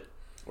budget.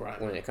 Right.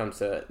 When it comes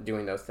to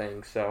doing those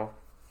things. So,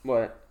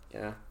 but,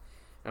 yeah.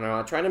 I don't know,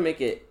 I try to make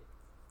it,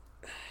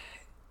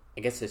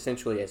 I guess,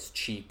 essentially as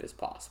cheap as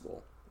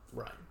possible.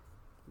 Right.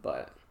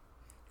 But,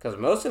 because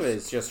most of it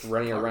is just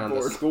running around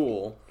the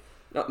school.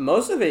 No,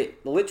 most of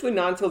it, literally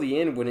not until the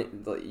end,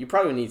 you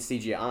probably need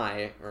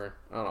CGI, or,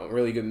 I don't know,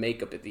 really good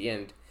makeup at the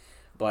end.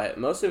 But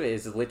most of it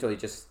is literally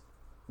just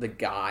the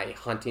guy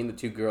hunting the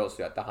two girls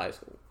at the high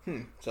school.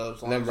 So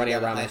as long them as running you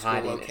got around a high and school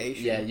hiding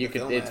location, it.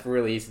 Yeah, it's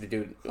really easy to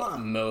do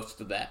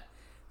most of that,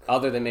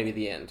 other than maybe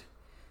the end,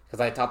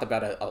 because I talked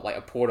about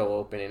a portal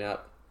opening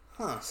up.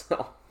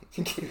 So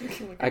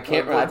I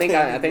can't. I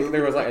think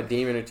there was like a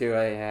demon or two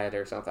I had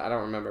or something. I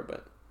don't remember,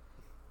 but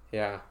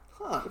yeah.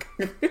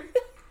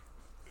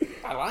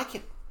 I like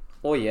it.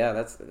 Well,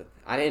 yeah,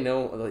 I didn't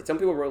know. Like, some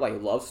people wrote like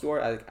love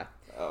story.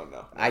 Oh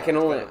no. I can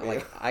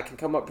only I can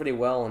come up pretty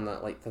well in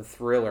the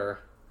thriller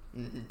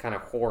kind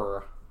of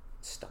horror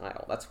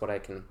style. That's what I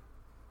can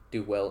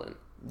do well in.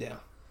 Yeah.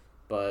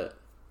 But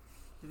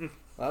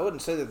I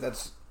wouldn't say that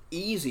that's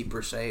easy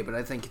per se, but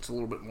I think it's a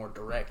little bit more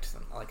direct.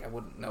 Like, I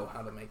wouldn't know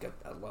how to make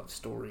a love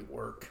story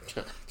work.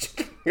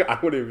 I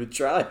wouldn't even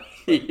try.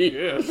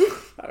 Yeah.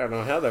 I don't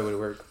know how that would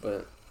work,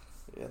 but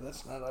yeah,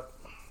 that's not up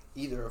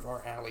either of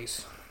our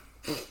alleys.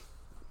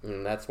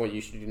 And that's what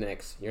you should do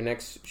next. Your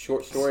next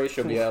short story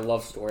should be a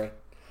love story.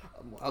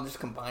 I'll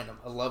just combine them.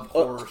 A love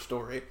horror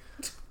story.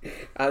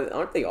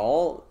 Aren't they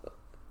all?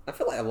 I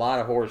feel like a lot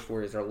of horror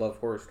stories are love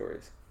horror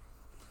stories.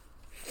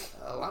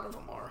 A lot of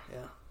them are,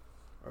 yeah.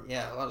 Or,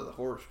 yeah, a lot of the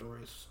horror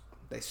stories,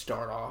 they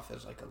start off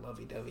as like a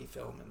lovey-dovey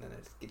film, and then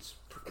it gets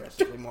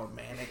progressively more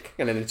manic.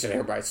 And then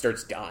everybody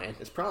starts dying.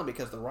 It's probably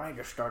because the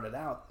writer started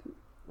out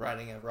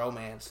writing a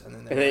romance, and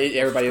then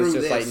everybody was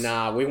just like,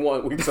 "Nah, we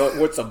want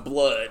some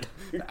blood."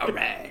 All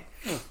right.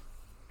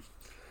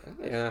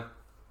 Yeah,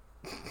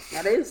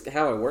 that is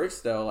how it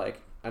works, though.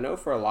 Like, I know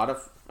for a lot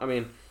of, I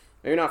mean,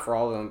 maybe not for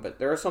all of them, but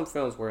there are some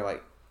films where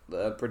like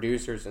the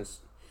producers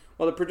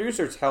the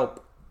producers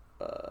help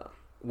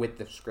with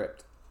the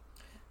script.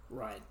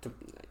 Right.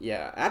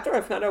 Yeah. After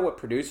I found out what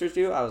producers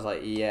do, I was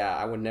like, yeah,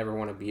 I would never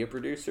want to be a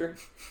producer.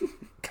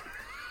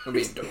 Or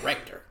be a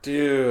director.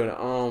 Dude,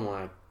 oh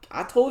my.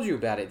 I told you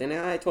about it. Then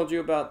I told you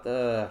about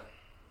the.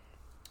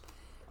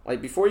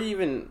 Like, before you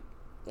even,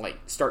 like,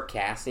 start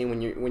casting,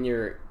 when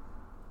you're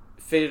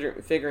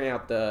figuring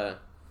out the.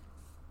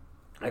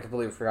 I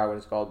completely forgot what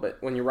it's called, but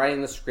when you're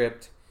writing the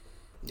script.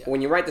 Yeah.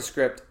 When you write the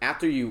script,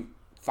 after you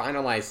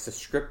finalize the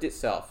script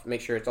itself, make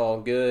sure it's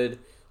all good,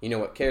 you know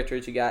what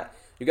characters you got.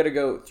 You got to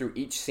go through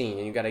each scene,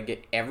 and you got to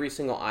get every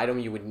single item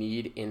you would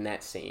need in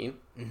that scene.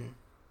 Mm-hmm.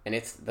 And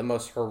it's the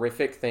most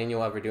horrific thing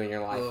you'll ever do in your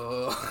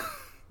life.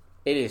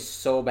 It is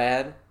so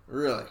bad.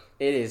 Really?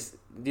 It is,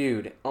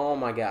 dude. Oh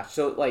my gosh.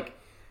 So like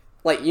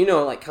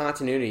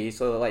continuity.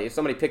 So like, if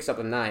somebody picks up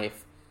a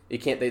knife,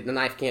 the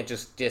knife can't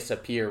just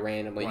disappear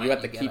randomly. Right, you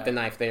have to keep the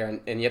knife there,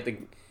 and you have to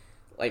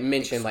like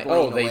mention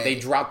they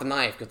dropped the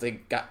knife because they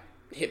got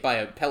hit by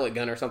a pellet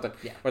gun or something,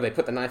 or they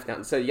put the knife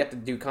down. So you have to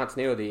do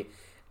continuity.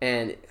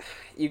 And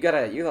you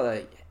gotta,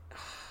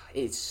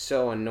 it's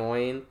so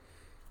annoying.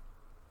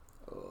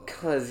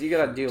 Because you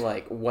gotta do,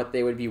 like, what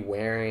they would be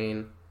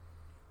wearing.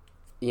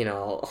 You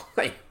know,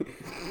 like,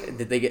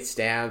 did they get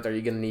stabbed? Are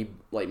you gonna need,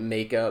 like,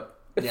 makeup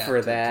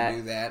for that? To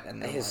do that.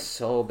 And it's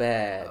so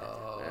bad.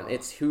 And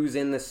it's who's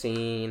in the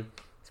scene.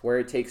 It's where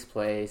it takes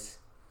place.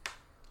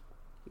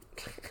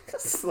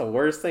 This is the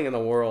worst thing in the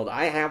world.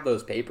 I have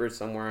those papers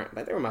somewhere. I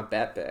think they were in my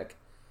backpack.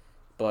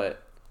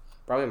 But,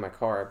 probably in my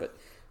car. But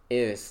it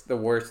is the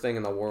worst thing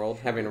in the world,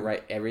 having to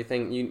write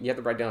everything. You have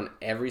to write down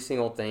every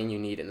single thing you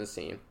need in the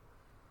scene.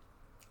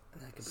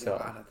 That could be a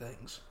lot of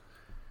things.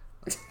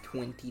 Like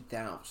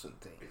 20,000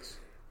 things.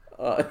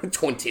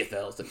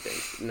 20,000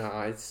 things. No,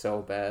 it's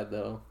so bad,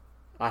 though.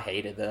 I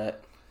hated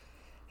that.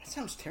 That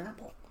sounds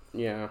terrible.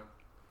 Yeah.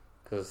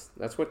 Because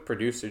that's what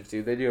producers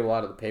do. They do a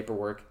lot of the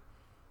paperwork.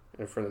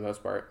 And for the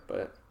most part,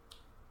 but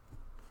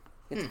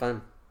it's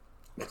fun.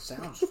 It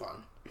sounds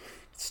fun.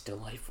 It's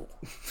delightful.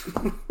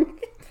 Oh,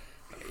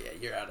 yeah,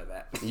 you're out of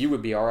that. You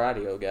would be our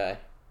audio guy.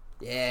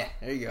 Yeah,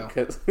 there you go.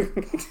 Because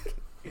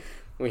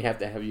we have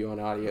to have you on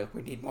audio.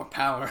 We need more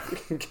power.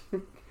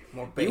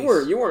 More bass.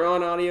 You were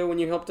on audio when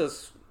you helped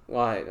us.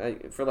 Well,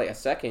 for like a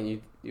second,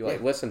 you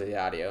listened to the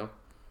audio,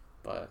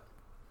 but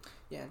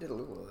yeah, I did a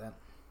little of that.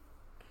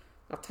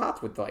 I've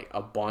talked with like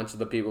a bunch of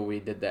the people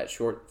we did that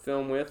short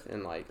film with,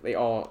 and like they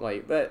all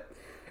like that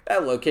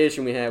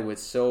location we had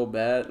was so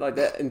bad. Like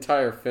that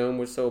entire film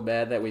was so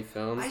bad that we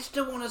filmed. I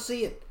still want to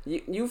see it.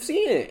 You've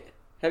seen it,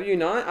 have you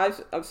not?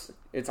 I've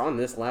it's on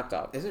this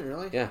laptop. Is it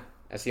really? Yeah,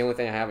 that's the only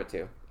thing I have it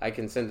to. I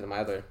can send it to my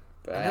other.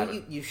 But I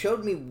know you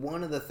showed me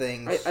one of the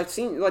things. I've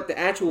seen like the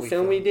actual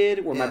film we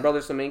did where my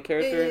brother's the main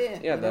character.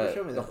 Yeah,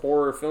 the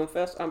horror film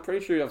fest. I'm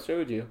pretty sure I've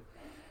showed you.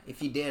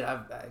 If you did,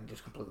 I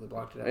just completely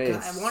blocked it out.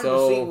 I wanted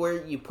to see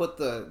where you put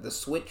the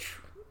switch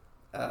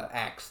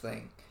axe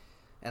thing.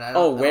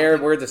 And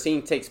where the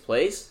scene takes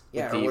place?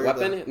 Yeah, with the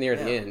weapon near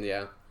the end.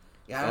 Yeah.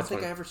 Yeah, I don't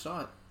think I ever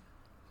saw it.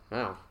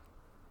 Wow,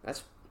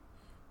 what's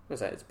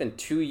that? It's been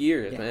 2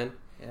 years, man.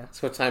 Yeah.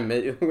 So time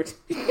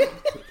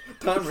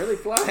time really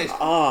flies.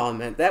 Oh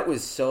man, that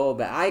was so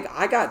bad.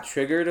 I got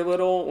triggered a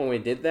little when we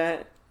did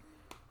that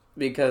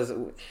because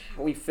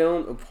we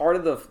filmed part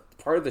of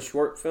the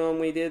short film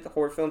we did. The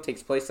horror film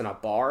takes place in a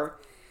bar,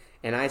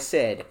 and I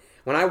said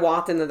when I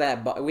walked into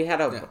that bar, we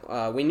had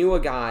we knew a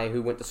guy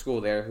who went to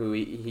school there who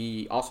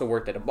he also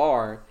worked at a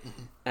bar,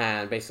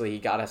 and basically he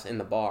got us in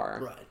the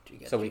bar,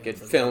 right? So we could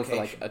film for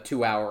like a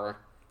 2-hour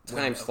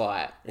time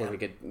slot where we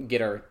could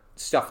get our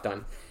stuff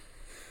done.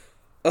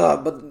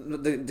 But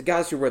the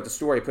guys who wrote the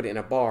story put it in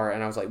a bar,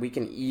 and I was like, we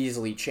can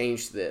easily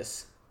change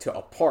this to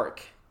a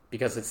park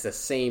because it's the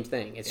same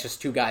thing. It's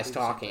just two guys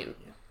talking.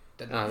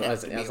 I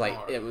was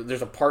like,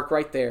 there's a park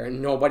right there,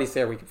 and nobody's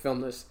there. We can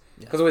film this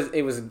because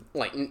it was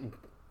like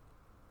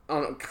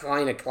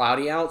kind of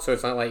cloudy out, so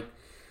it's not like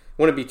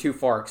wouldn't be too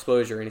far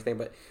exposure or anything.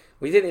 But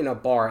we did it in a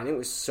bar, and it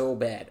was so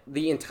bad.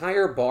 The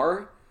entire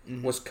bar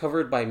was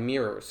covered by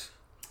mirrors.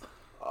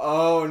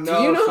 Oh no!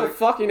 Do you know how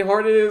fucking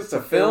hard it is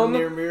to film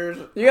near mirrors?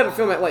 You got to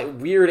film at like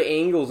weird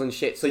angles and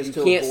shit, so you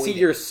can't see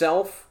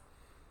yourself.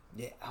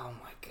 Yeah. Oh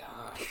my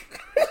gosh.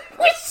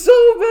 It's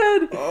so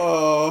bad.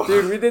 Oh,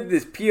 dude, we did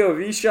this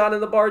POV shot in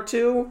the bar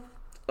too,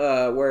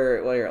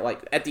 where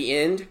like at the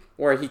end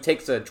where he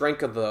takes a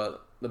drink of the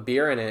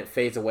beer and then it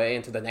fades away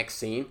into the next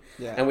scene.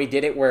 Yeah. And we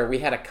did it where we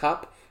had a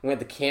cup and we had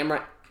the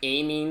camera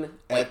aiming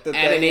like, at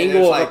an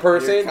angle of a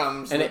person,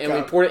 and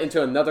we poured it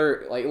into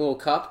another like little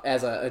cup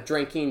as a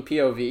drinking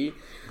POV.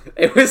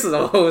 It was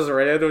the most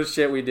random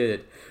shit we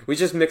did. We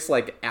just mixed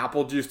like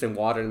apple juice and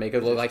water to make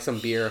it look like some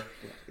beer,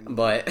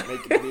 but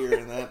making beer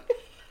in that.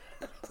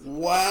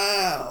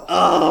 Wow.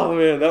 Oh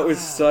man, that was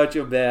such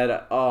a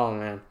bad. Oh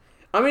man,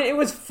 I mean it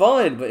was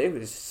fun, but it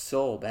was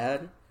so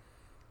bad.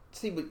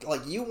 See, but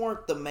like you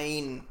weren't the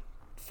main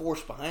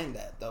force behind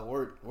that, though,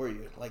 were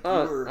you? Like, you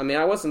were... I mean,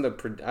 I wasn't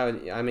the... I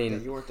mean, yeah,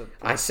 you weren't the...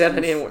 I said I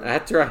didn't...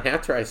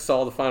 After I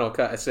saw the final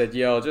cut, I said,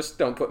 yo, just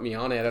don't put me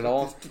on it at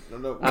all.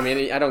 No. I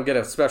mean, I don't get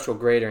a special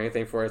grade or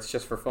anything for it. It's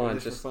just for fun.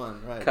 Just for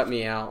fun, right. Cut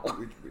me out.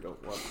 We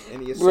don't want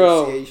any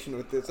association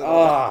with this at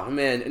all. Oh,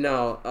 man,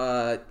 no.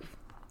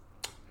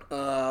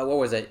 What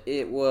was it?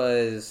 It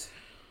was...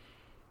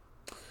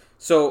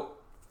 So...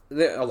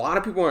 a lot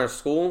of people in our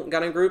school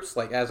got in groups,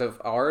 like as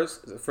of ours,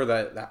 for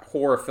that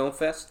horror film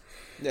fest.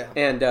 Yeah.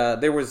 And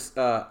there was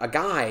a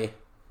guy.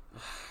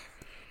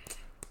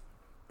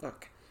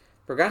 Fuck,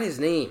 forgot his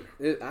name.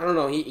 I don't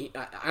know.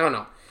 I don't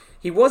know.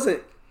 He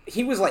wasn't.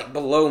 He was like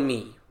below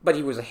me, but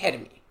he was ahead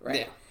of me, right?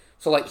 Yeah.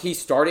 So like he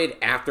started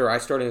after I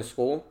started in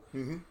school,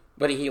 mm-hmm.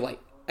 but he like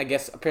I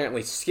guess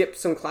apparently skipped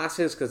some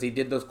classes because he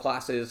did those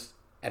classes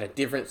at a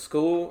different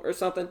school or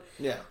something.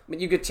 Yeah. But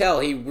you could tell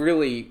he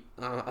really...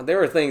 there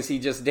were things he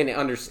just didn't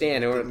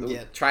understand or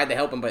tried to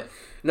help him, but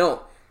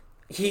no.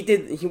 He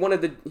did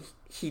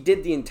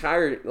the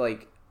entire,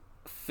 like,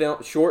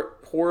 short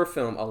horror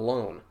film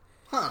alone.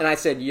 Huh. And I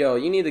said, yo,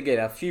 you need to get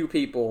a few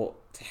people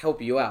to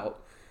help you out.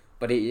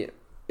 But he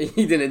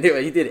didn't do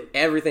it. He did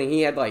everything.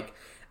 He had, like...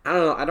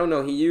 I don't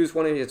know. He used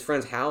one of his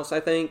friend's house, I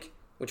think,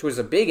 which was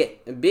a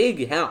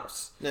big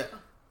house. Yeah.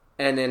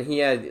 and then he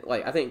had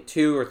like I think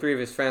 2 or 3 of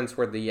his friends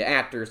were the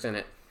actors in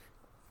it.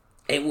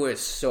 It was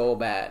so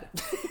bad.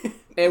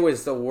 It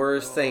was the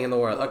worst thing in the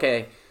world.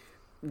 Okay,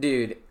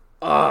 dude.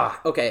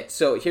 Okay.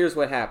 So here's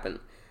what happened.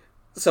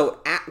 So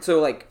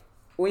like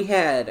we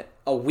had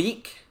a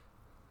week.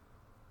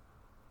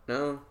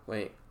 No,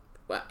 wait.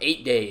 Well,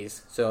 8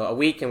 days. So a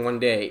week and 1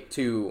 day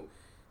to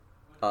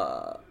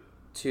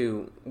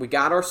we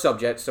got our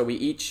subjects. So we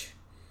each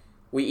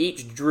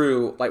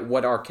drew like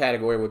what our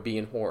category would be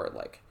in horror,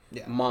 like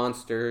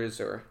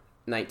monsters or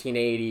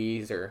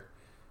 1980s or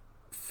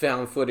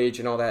found footage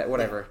and all that,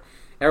 whatever. Yeah.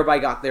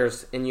 Everybody got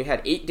theirs, and you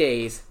had 8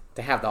 days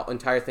to have the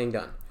entire thing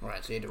done.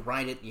 Right, so you had to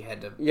write it, you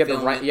had to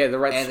write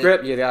the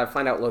script, you got to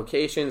find out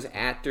locations,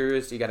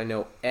 actors, you got to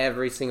know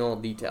every single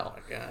detail. Oh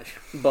my gosh.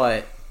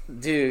 But,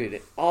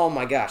 dude, oh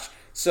my gosh.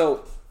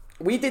 So,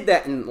 we did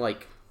that in,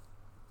 like,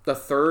 the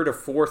 3rd or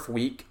 4th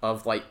week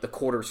of, like, the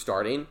quarter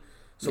starting.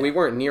 So we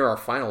weren't near our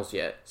finals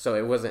yet. So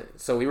it wasn't,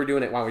 so we were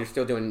doing it while we were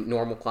still doing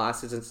normal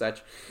classes and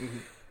such. Mm-hmm.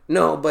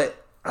 No,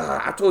 but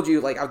I told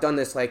you, like, I've done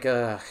this, like,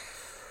 what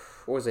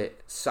was it?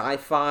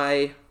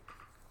 Sci-fi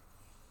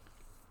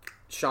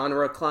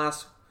genre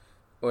class,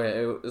 where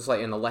it was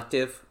like an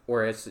elective,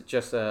 where it's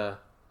just where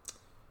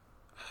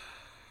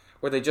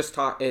they just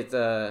talk. It's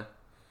I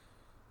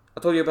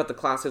told you about the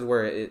classes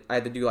where I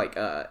had to do like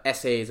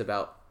essays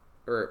about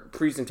or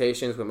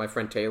presentations with my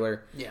friend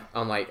Taylor. Yeah.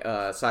 On like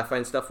sci-fi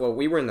and stuff. Well,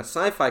 we were in the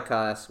sci-fi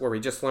class where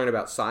we just learned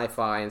about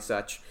sci-fi and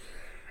such,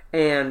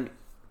 and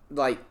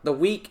like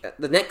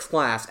the next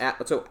class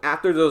so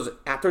after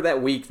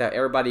that week that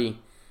everybody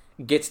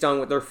gets done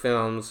with their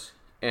films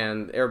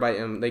and everybody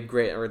they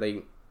grade or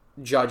they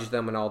judge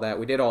them and all that.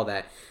 We did all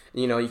that.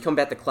 You know, you come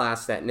back to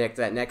class that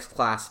next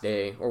class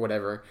day or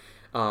whatever.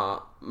 My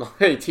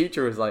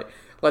teacher was like,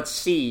 "Let's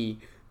see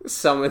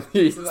some of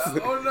these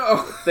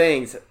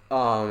things."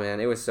 Oh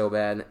man, it was so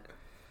bad.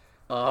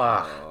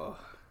 I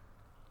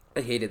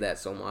hated that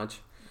so much.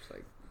 It's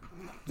like,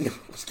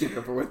 let's get it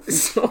over with.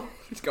 So,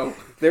 let's go.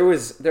 There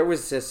was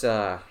this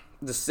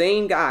the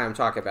same guy I'm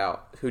talking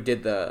about who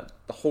did the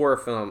horror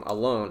film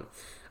Alone.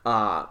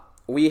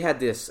 We had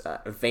this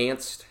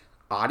advanced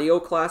audio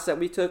class that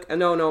we took.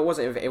 No, it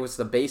wasn't. It was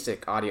the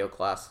basic audio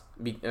class,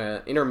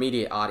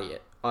 intermediate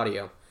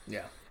audio.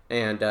 Yeah.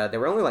 And there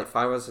were only like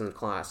 5 of us in the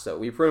class, so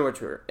we pretty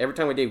much every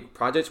time we did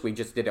projects, we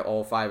just did it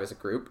all 5 as a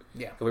group.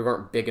 Yeah. So we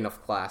weren't big enough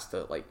class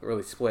to like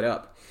really split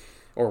up,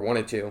 or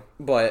wanted to.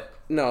 But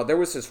no, there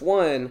was this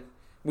one.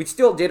 We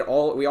all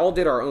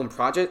did our own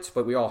projects,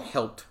 but we all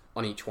helped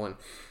on each one.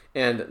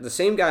 And the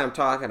same guy I'm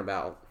talking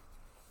about.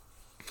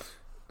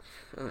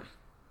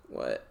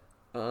 What?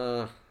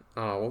 I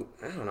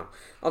don't know.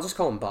 I'll just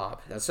call him Bob.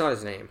 That's not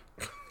his name.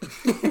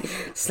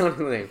 It's not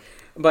his name.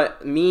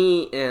 But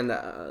me and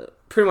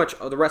pretty much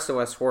the rest of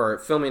us were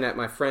filming at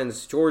my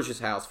friend's George's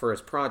house for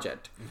his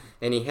project.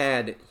 Mm-hmm.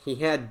 And he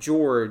had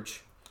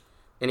George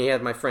and he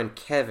had my friend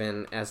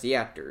Kevin as the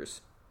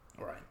actors.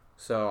 Right.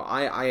 So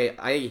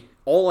I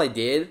all I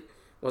did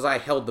was I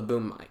held the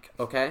boom mic,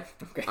 okay?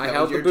 I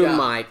held the boom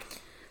mic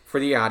for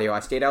the audio.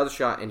 I stayed out of the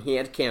shot and he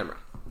had camera.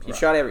 He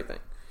shot everything.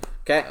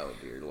 Okay? Oh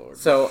dear Lord.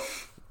 So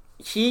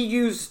he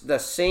used the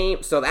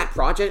same that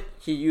project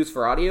he used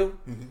for audio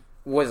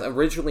was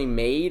originally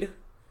made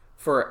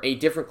for a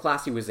different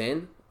class he was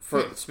in,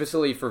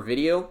 specifically for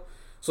video.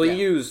 So he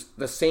used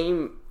the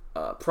same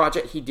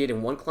project he did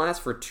in one class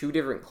for 2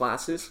 different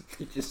classes.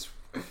 He just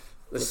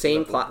the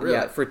same class,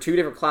 for 2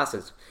 different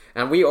classes,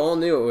 and we all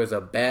knew it was a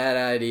bad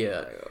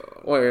idea.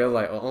 We were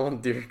like, "Oh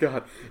dear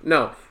God,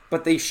 no!"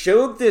 But they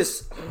showed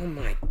this. Oh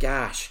my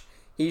gosh,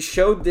 he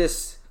showed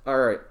this. All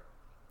right,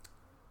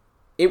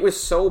 it was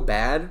so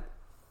bad.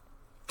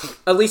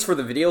 At least for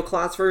the video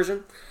class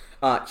version,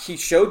 he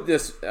showed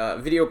this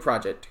video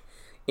project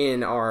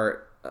in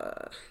our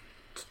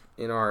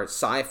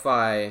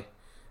sci-fi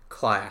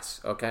class.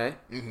 Okay,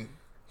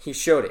 he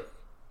showed it,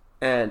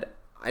 and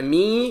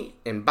me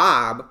and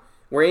Bob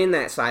were in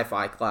that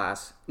sci-fi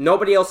class.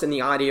 Nobody else in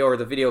the audio or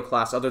the video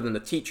class, other than the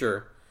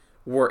teacher,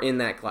 were in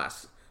that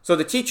class. So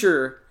the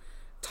teacher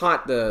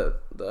taught the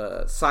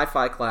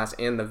sci-fi class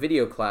and the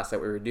video class that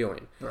we were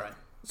doing. Right.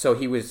 So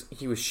he was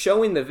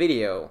showing the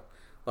video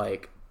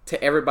like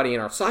to everybody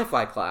in our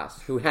sci-fi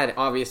class who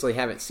obviously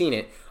haven't seen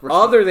it,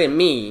 other than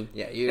me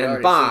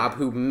and Bob,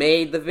 who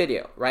made the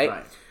video,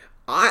 right?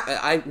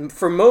 I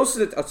for most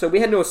of the so we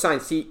had no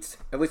assigned seats,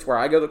 at least where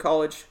I go to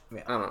college.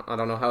 Yeah. I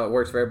don't know how it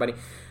works for everybody,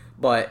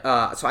 but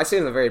so I sit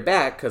in the very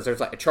back because there's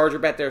like a charger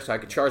back there, so I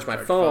could charge my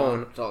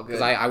phone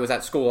because I was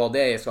at school all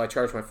day, so I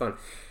charged my phone.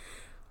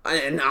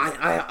 And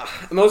I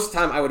most of the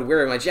time I would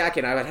wear my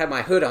jacket and I would have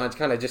my hood on to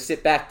kind of just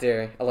sit back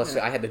there unless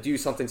I had to do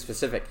something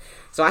specific.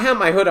 So I have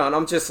my hood on.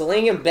 I'm just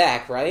laying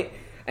back, right?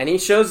 And he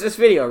shows this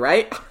video,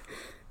 right?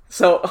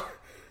 So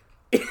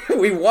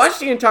we watched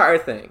the entire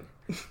thing.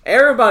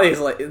 Everybody's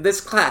like, this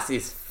class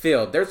is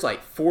filled. There's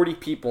like 40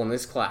 people in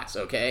this class,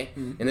 okay?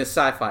 In this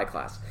sci-fi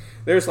class.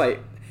 There's like,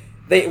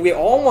 we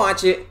all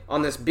watch it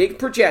on this big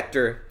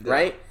projector,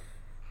 right?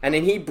 And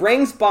then he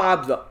brings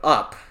Bob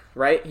up,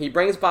 right? He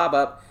brings Bob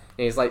up.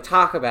 and he's like,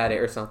 talk about it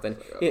or something.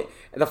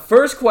 The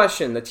first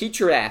question the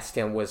teacher asked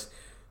him was,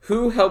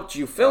 who helped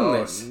you film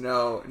this?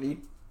 No.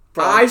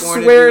 I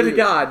swear to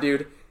God,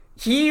 dude.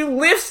 He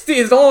lifts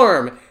his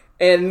arm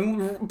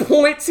and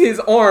points his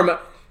arm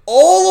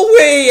all the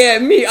way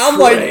at me. I'm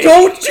like,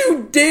 don't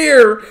you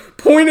dare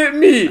point at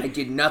me. I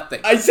did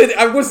nothing. I said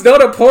I was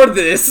not a part of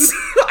this.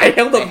 I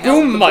held a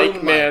boom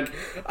mic, man.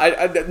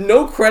 I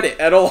no credit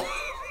at all.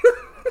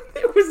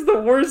 It was the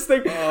worst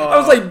thing. I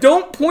was like,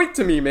 don't point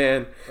to me,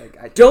 man.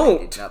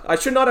 Don't. I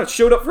should not have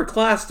showed up for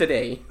class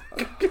today.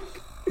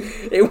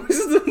 It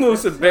was the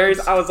most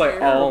embarrassing. I was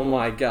like, oh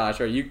my gosh,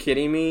 are you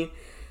kidding me?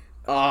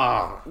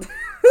 Ah,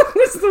 that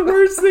was the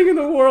worst thing in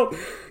the world.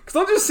 Because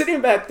I'm just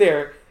sitting back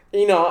there,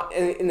 you know,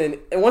 and then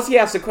once he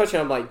asks the question,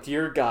 I'm like,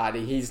 dear God,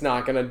 he's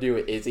not going to do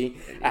it, is he?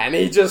 And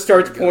he just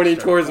starts pointing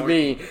towards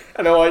me.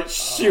 And I'm like,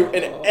 shoot.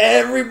 And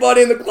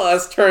everybody in the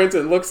class turns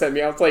and looks at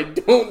me. I was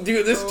like, don't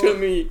do this to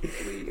me.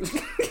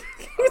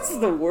 It's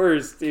the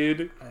worst,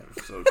 dude. I'm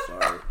so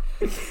sorry.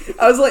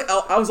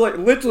 I was like,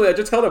 literally, I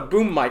just held a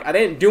boom mic. I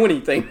didn't do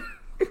anything.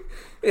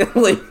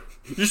 Like,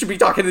 you should be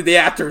talking to the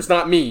actors,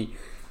 not me.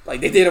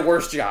 Like, they did a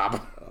worse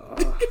job.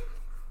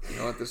 You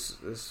know what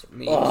this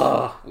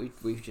means?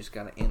 We've just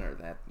got to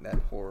enter that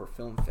horror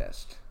film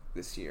fest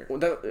this year.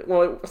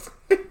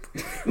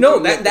 No,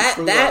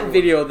 that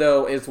video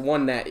though is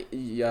one that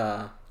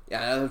yeah,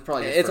 that's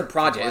probably it's a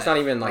project. It's not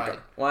even like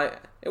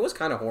it was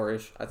kind of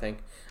horrorish, I think.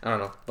 I don't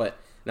know, but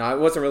no, it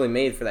wasn't really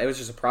made for that. It was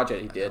just a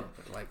project he did.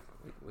 But like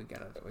we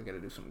gotta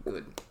do some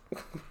good.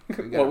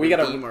 We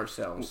gotta redeem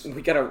ourselves.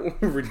 We gotta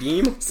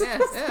redeem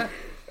ourselves. Yeah.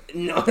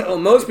 No,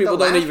 most people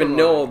don't even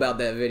know about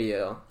that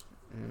video.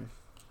 Mm.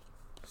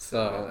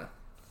 So,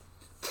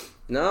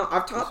 no,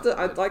 I've taught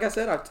like I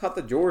said, I've taught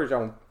the George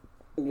I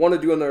want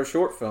to do another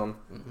short film.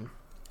 Mm-hmm.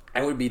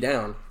 I would be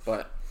down,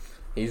 but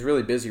he's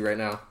really busy right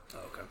now.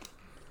 Okay.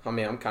 I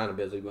mean, I'm kind of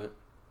busy, but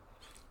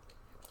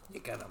you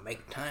gotta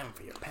make time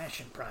for your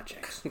passion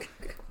projects.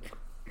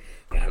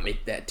 Gotta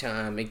make that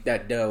time, make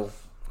that dough.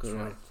 That's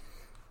right.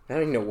 I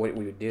don't even know what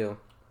we would do,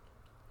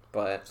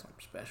 but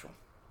something special.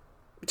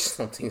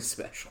 Something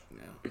special.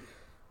 Yeah.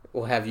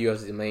 We'll have you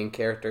as the main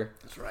character.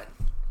 That's right.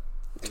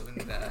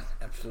 Doing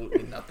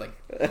absolutely nothing.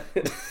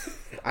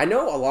 I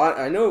know a lot.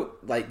 I know,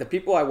 like, the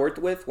people I worked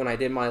with when I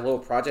did my little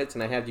projects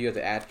and I had you as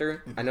an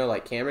actor. I know,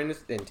 like, Cameron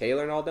and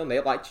Taylor and all them, they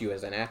liked you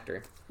as an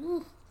actor.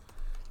 You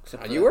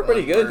were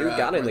pretty good. You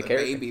got in the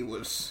character. Baby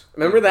was.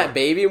 Remember that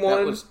baby one?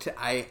 That was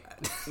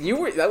you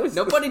were. That was.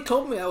 Nobody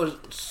told me I was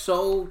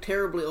so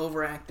terribly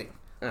overacting.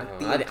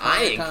 I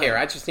didn't care.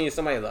 I just needed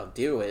somebody to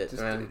deal with it,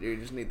 man. You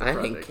just need the I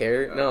project. didn't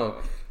care. No.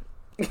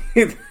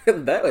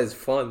 That was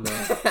fun,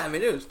 though. I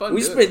mean, it was fun.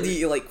 We spent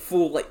the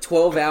full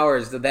 12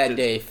 hours of that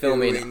day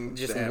filming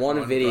just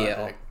one video.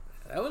 Project.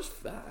 That was.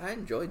 I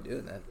enjoyed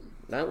doing that.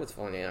 That was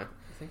fun, yeah.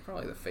 I think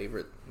probably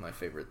my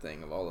favorite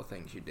thing of all the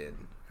things you did.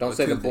 Don't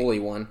say the bully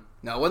one.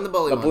 No, it wasn't the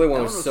bully one. The bully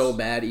one was so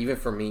bad, even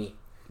for me.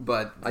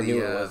 But I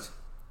knew it was.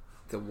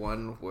 The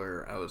one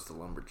where I was the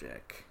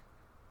lumberjack.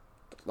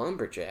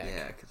 Lumberjack.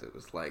 Yeah, because it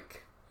was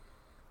like.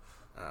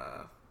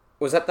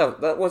 Was that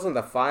wasn't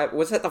the 5?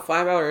 Was that the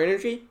 5 hour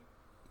energy?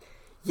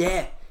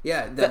 Yeah.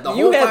 The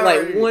you whole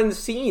had one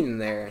scene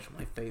there. It was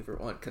my favorite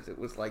one because it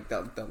was like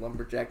the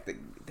lumberjack that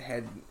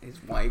had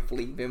his wife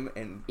leave him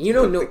and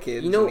the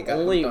kids.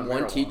 Only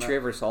one teacher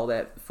ever saw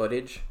that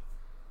footage.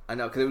 I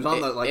know because it was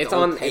on the it's the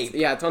on old tape.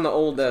 It's on the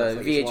old so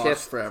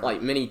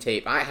VHS mini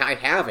tape. I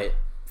have it.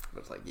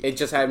 But it's it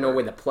just had no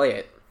way to play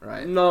it.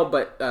 Right. No,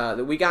 but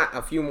we got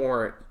a few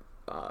more.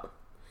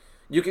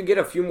 You could get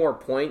a few more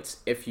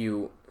points if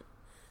you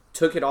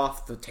took it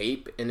off the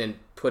tape and then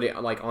put it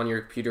on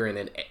your computer and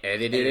then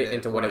edited it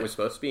into what it was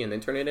supposed to be and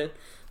then turn it in.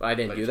 But I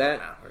didn't do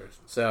that,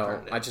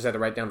 so I just had to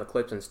write down the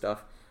clips and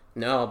stuff.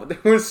 No, but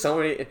there was so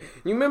many.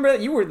 You remember that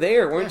you were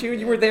there, weren't you?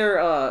 You were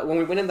there when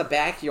we went in the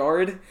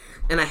backyard,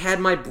 and I had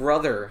my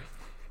brother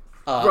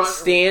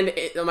stand.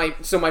 My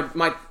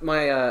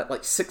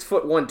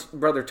 6'1"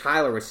 brother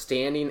Tyler was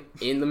standing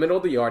in the middle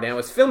of the yard, and I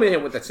was filming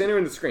him with the center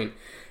of the screen.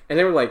 And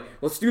they were like,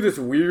 let's do this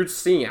weird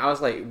scene. I was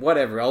like,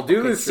 whatever, I'll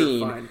do this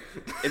scene.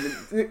 And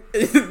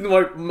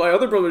my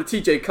other brother,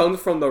 TJ,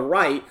 comes from the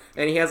right,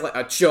 and he has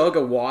a jug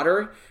of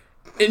water.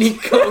 And he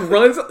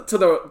runs to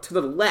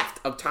the left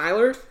of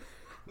Tyler,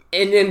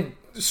 and then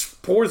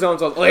pours on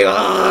himself,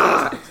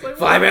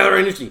 5 hour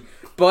energy.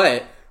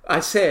 But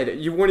I said,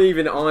 you weren't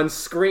even on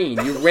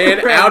screen. You ran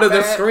out of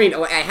the screen.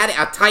 I had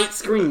a tight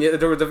screen.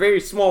 There was a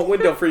very small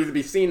window for you to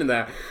be seen in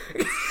that.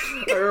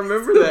 I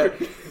remember that.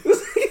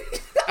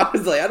 I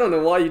was like, I don't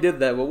know why you did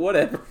that, but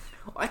whatever.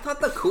 I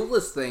thought the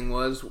coolest thing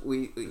was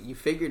you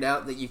figured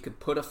out that you could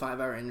put a 5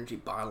 hour energy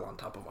bottle on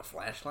top of a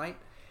flashlight,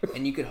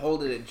 and you could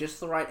hold it at just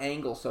the right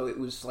angle so it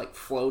was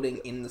floating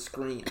in the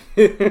screen.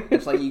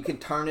 It's like you could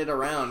turn it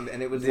around,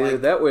 and it was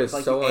that was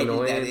so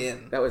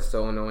annoying. That was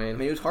so annoying. I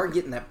mean, it was hard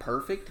getting that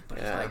perfect, but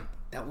it's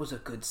that was a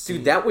good scene.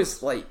 Dude, that was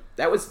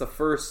the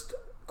first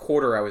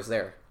quarter I was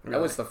there. Really?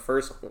 That was the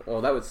first.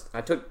 Well,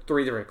 I took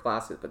 3 different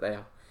classes, but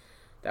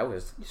that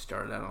was. You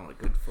started out on a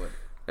good foot.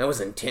 That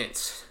was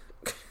intense.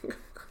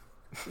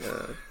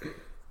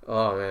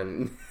 Oh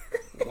man.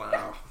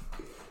 Wow.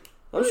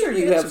 I'm sure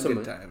you had have some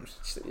good times.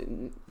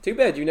 Too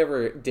bad you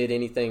never did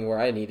anything where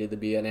I needed to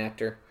be an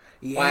actor.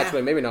 Yeah. Well,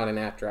 actually, maybe not an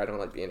actor. I don't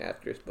like being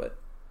actors, but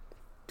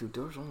Dude,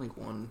 there was only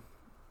one,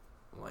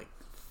 like,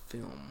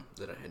 film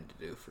that I had to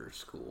do for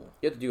school.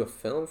 you had to do a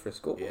film for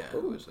school. Yeah,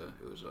 Ooh.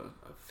 it was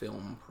a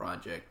film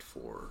project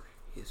for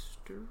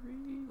history.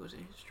 Was it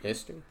history?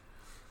 History.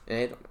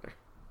 I don't know.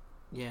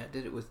 Yeah, I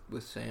did it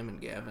with Sam and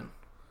Gavin.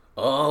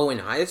 Oh, in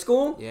high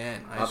school? Yeah,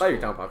 in high I school. thought you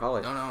were talking about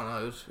college.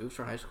 No. It was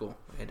for high school.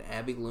 We had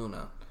Abby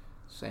Luna,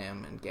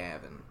 Sam, and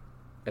Gavin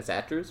As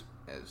actors?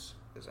 as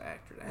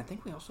actors. I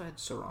think we also had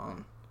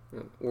Saran.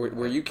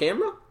 Were you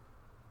camera?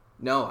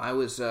 No, I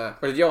was. Or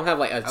did y'all have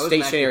like a was an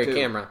stationary actor, too.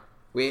 camera?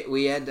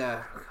 We had.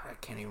 I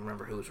can't even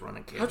remember who was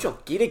running camera. How'd y'all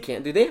get a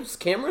camera? Do they have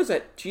cameras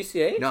at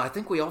GCA? No, I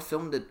think we all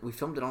filmed it. We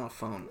filmed it on a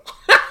phone.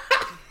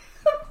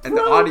 And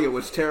the audio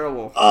was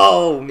terrible.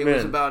 Oh, It man.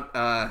 was about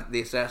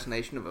the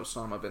assassination of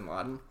Osama bin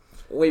Laden.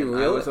 Wait, And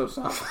really? I was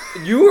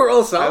Osama. You were I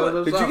Osama?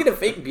 was Did you Osama. get a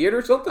fake beard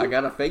or something? I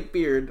got a fake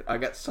beard. I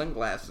got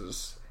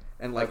sunglasses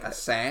and like a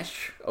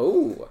sash.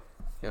 Oh.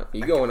 Yeah,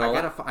 you going all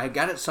out. I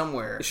got it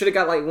somewhere. You should have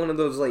got like one of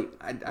those like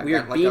I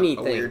weird got like beanie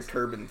a things. weird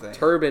turban thing.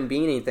 Turban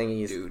beanie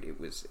thingies. Dude, it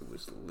was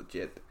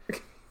legit.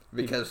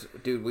 Because,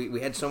 dude, we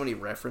had so many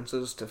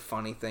references to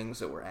funny things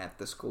that were at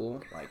the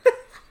school. Like,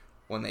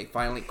 when they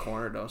finally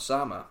cornered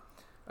Osama,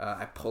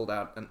 I pulled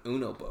out an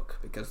Uno book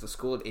because the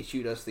school had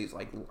issued us these,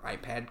 like,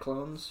 iPad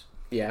clones.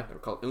 Yeah. They were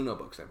called Uno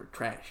books. They were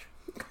trash.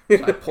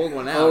 So I pulled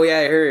one out. Oh, yeah,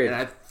 I heard. And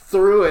I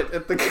threw it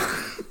at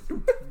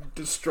the...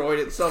 destroyed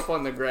itself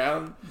on the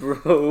ground.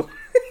 Bro.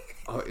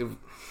 Oh,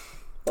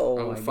 Oh,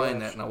 I will my find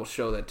gosh. that and I will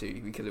show that to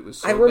you because it was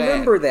so I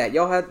remember bad. that.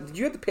 Y'all had... Did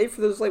you have to pay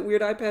for those like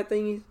weird iPad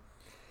thingies?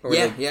 Or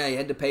Yeah, they- yeah, you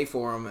had to pay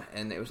for them,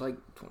 and it was like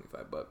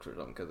 $25 or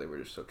something because they were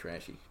just so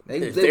trashy.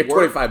 They're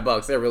worked,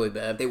 $25. They're really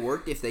bad. They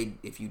worked if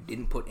you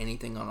didn't put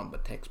anything on them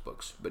but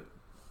textbooks, but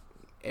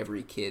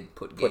every kid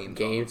put Put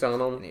games on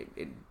them. and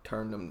it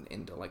turned them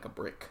into like a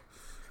brick.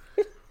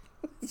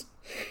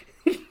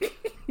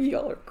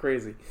 Y'all are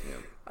crazy. Yeah,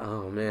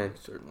 Oh, man.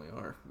 certainly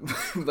are.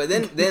 But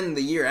then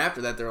the year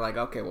after that, they're like,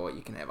 okay, well,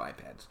 you can have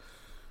iPads.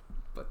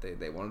 But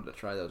they wanted to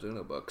try those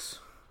Uno books.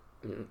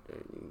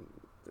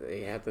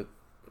 They had to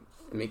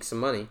make some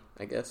money,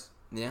 I guess.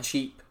 Yeah,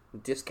 Cheap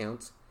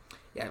discounts.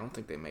 yeah. I don't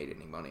think they made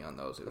any money on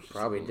those. It was just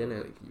Probably supposedly,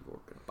 didn't. like, you were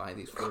going to buy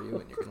these for you,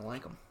 and you're going to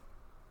like them.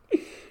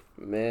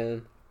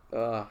 Man,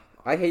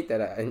 I hate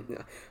that.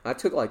 I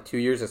took like 2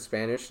 years of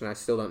Spanish, and I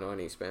still don't know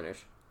any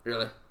Spanish.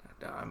 Really?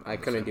 I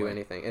couldn't do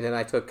anything. And then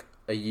I took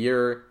a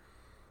year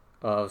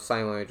of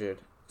sign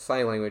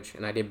language,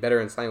 and I did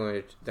better in sign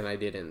language than I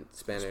did in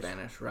Spanish.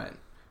 Spanish, right?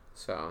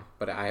 So,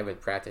 but I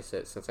haven't practiced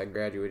it since I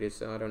graduated,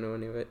 so I don't know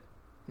any of it.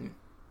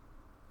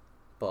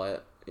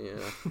 But yeah,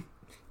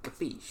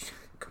 Capiche.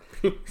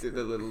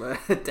 The little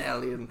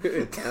Italian.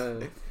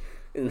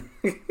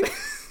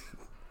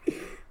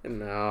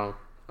 No.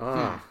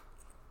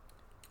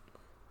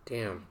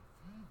 Damn.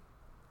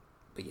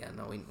 But yeah,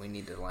 no, we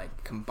need to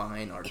like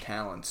combine our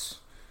talents.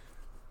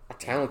 A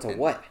talent of and,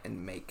 what?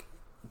 And make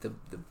the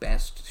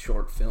best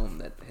short film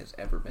that has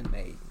ever been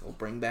made. We'll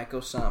bring back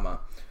Osama.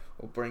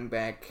 We'll bring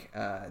back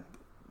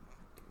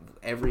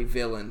every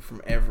villain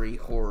from every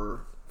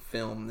horror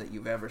film that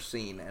you've ever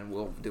seen, and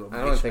we'll do a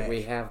I don't think mishmash.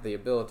 we have the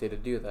ability to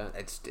do that.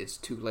 It's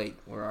too late.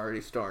 We're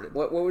already started.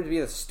 What would be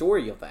the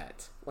story of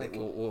that? Like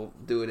we'll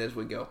do it as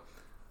we go.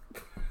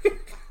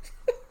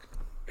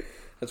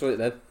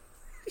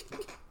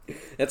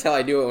 That's how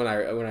I do it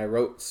when I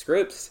wrote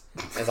scripts.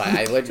 As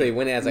I literally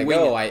went as I Wing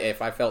go. it.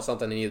 If I felt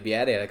something needed to be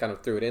added, I kind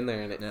of threw it in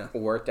there, and it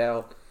worked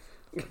out.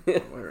 One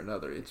way or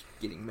another, it's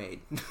getting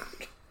made.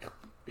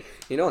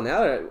 You know,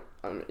 now that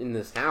I'm in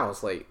this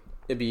house, like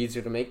it'd be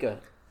easier to make a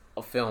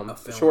film, A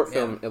film, short yeah.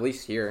 film, at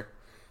least here.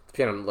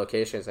 Depending on the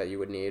locations that you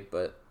would need,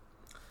 but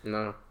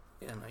no,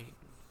 Yeah, no,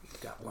 you've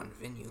got one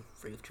venue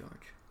free of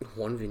charge.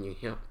 one venue.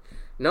 Yeah,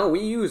 no, we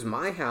used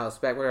my house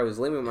back where I was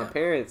living with my Yeah.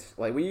 parents.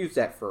 Like we used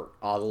that for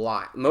a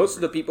lot. Most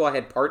of the people I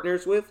had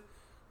partners with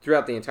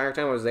throughout the entire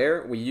time I was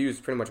there, we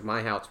used pretty much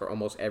my house for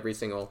almost every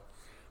single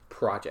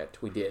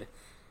project we did.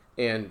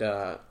 And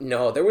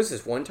no, there was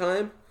this one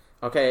time.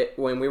 Okay,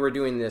 when we were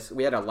doing this,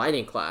 we had a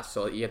lighting class,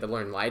 so you had to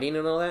learn lighting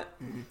and all that.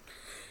 Mm-hmm.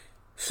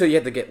 So you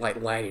had to get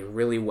like lighting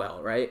really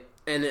well, right?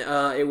 And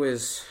it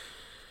was,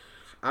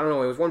 I don't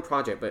know, it was one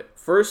project, but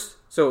first,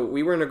 so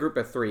we were in a group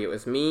of 3. It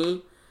was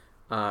me,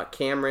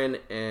 Cameron,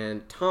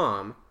 and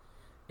Tom.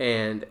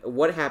 And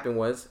what happened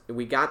was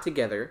we got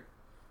together,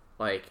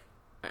 like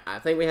I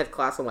think we had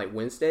class on like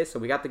Wednesday, so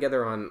we got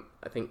together on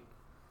I think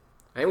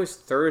it was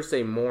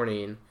Thursday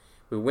morning.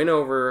 We went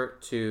over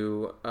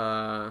to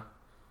I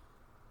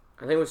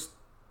think it was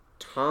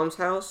Tom's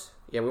house.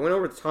 Yeah, we went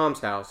over to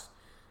Tom's house,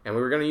 and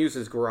we were going to use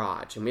his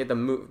garage. And we had to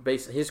move.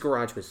 His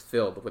garage was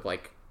filled with,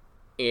 like,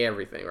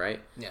 everything, right?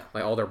 Yeah.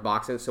 Like, all their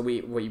boxes. So we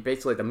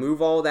basically had to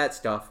move all that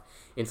stuff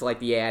into, like,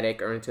 the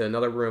attic or into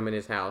another room in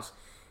his house.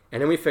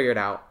 And then we figured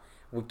out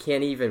we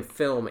can't even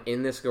film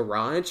in this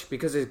garage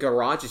because his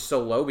garage is so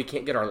low, we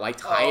can't get our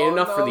lights high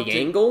enough for the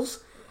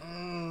angles.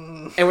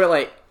 And we're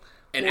like,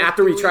 and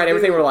after we tried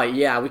everything, we're like,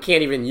 yeah, we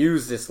can't even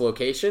use this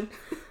location.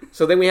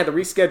 So then we had to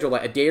reschedule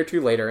like a day or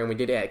two later, and we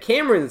did it at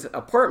Cameron's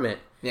apartment.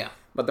 Yeah.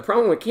 But the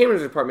problem with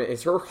Cameron's apartment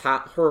is her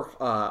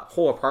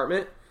whole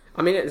apartment,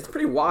 I mean, it's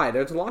pretty wide.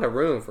 There's a lot of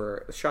room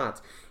for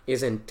shots.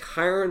 Is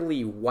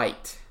entirely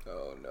white.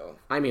 Oh, no.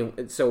 I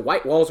mean, so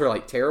white walls are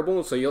like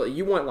terrible. So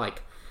you want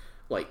like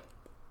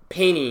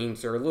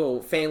paintings or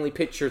little family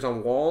pictures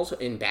on walls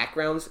in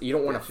backgrounds. You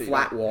don't want a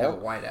flat wall.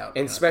 White out.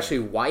 And especially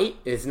white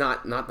is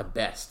not the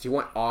best. You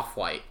want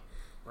off-white.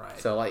 Right.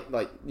 So like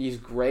these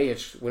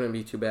grayish wouldn't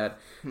be too bad.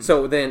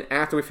 So then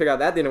after we figured out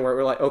that didn't work,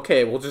 we're like,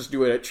 okay, we'll just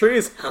do it at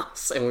Tree's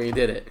house, and we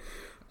did it.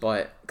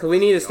 But because we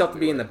needed stuff to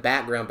be in the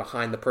background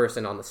behind the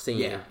person on the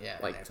scene, Yeah.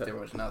 like if there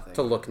was nothing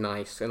to look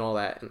nice and all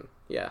that, and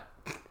yeah,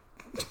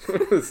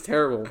 it was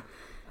terrible.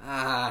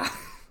 Ugh.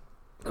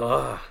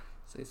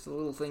 So it's the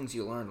little things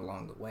you learn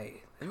along the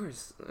way. I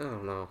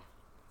don't know.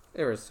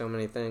 There were so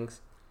many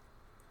things.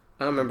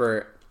 I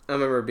remember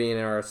being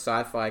in our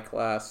sci-fi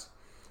class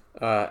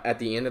at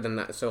the end of the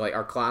night. So like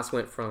our class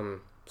went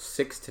from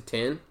 6 to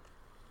 10,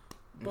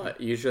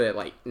 but usually at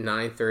like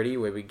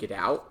 9:30 we would get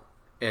out.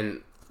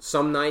 And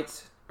some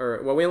nights,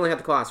 we only had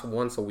the class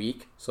once a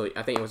week, so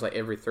I think it was like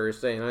every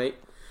Thursday night.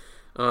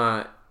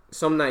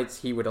 Some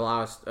nights he would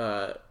allow us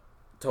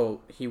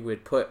he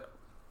would put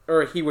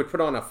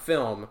on a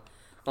film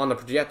on the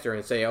projector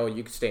and say, oh,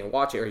 you can stay and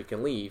watch it or you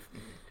can leave.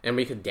 And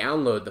we could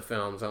download the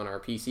films on our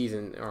PCs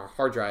and our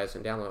hard drives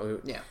and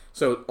download. Yeah.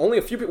 So only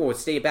a few people would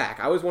stay back.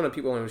 I was one of the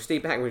people who would stay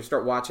back and we'd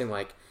start watching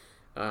like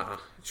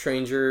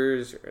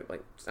Strangers or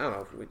like, I don't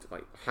know,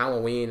 like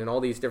Halloween and all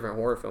these different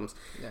horror films.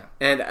 Yeah.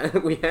 And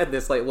we had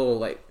this like little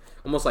like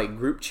almost like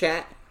group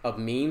chat of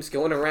memes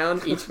going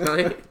around each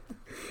night.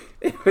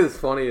 It was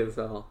funny as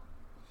hell.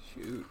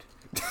 Shoot.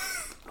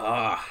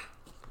 Yeah.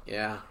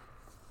 That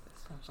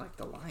sounds like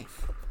the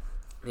life.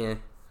 Yeah.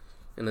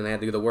 And then I had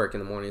to do the work in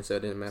the morning, so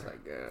it didn't matter.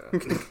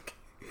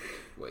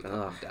 Wake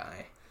up and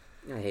die.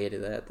 I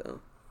hated that, though.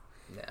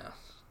 Yeah.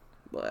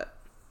 But,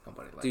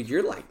 nobody likes dude,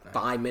 you're like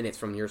 5 minutes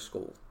from your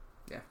school.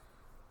 Yeah.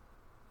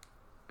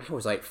 I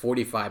was like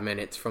 45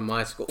 minutes from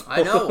my school.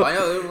 I know.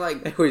 It was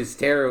like it was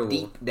terrible.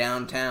 Deep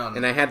downtown.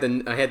 And I had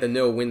to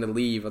know when to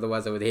leave,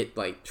 otherwise I would hit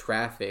like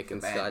traffic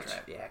and such.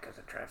 Yeah, because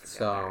the traffic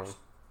down there is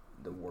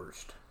the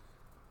worst.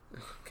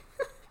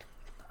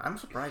 I'm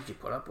surprised you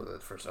put up with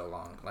it for so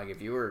long. Like,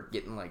 if you were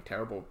getting like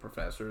terrible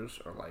professors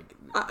or like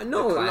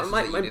classes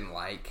that you didn't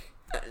like.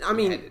 I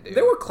mean,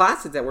 there were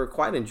classes that were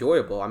quite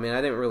enjoyable. I mean, I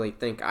didn't really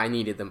think I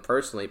needed them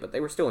personally, but they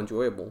were still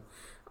enjoyable.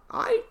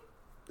 I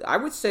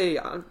would say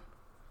I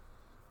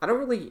don't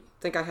really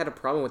think I had a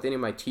problem with any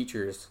of my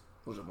teachers.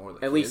 Was it more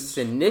at least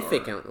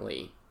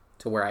significantly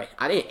to where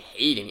I didn't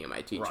hate any of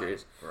my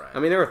teachers. Right. I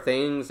mean, there were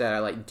things that I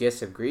like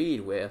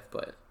disagreed with,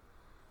 but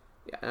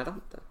yeah, I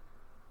don't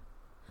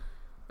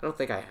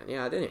think I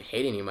didn't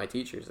hate any of my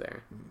teachers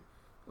there.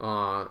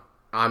 I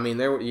mean,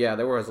 there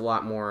was a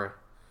lot more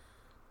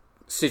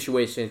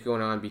situations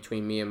going on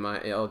between me and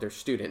my elder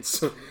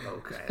students.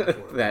 Okay.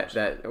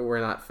 that were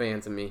not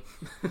fans of me,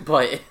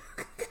 but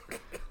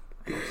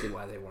I don't see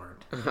why they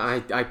weren't.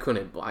 I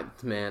couldn't.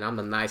 Man, I'm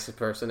the nicest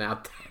person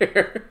out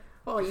there.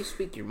 Well, you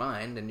speak your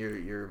mind, and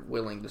you're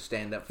willing to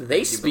stand up for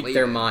they speak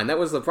their mind. That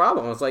was the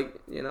problem. I was like,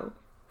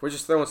 we're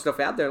just throwing stuff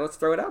out there. Let's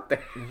throw it out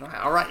there.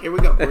 All right, here we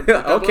go.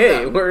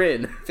 Okay, we're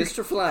in. Fists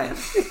are flying.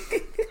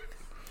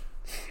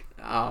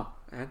 Oh,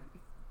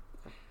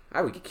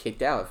 I would get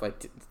kicked out if I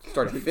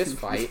started a fist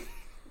fight.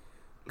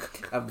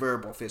 A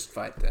verbal fist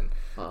fight, then.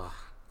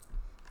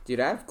 Dude,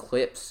 I have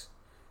clips.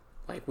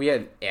 Like, we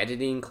had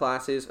editing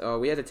classes. Oh,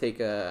 we had to take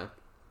a...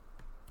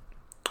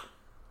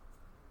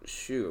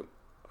 Shoot.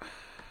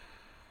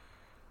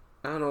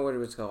 I don't know what it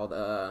was called.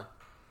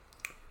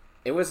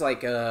 It was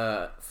like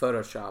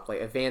Photoshop,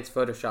 like Advanced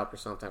Photoshop or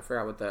something. I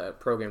forgot what the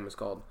program was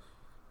called.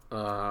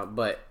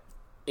 But,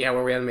 yeah,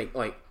 where we had to make,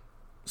 like,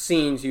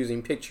 scenes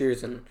using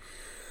pictures and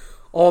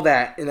all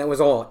that. And that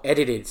was all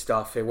edited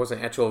stuff. It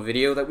wasn't actual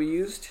video that we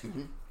used.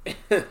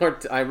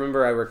 Mm-hmm. I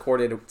remember I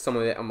recorded some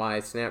of it on my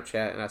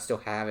Snapchat, and I still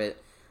have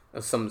it,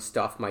 of some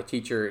stuff my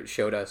teacher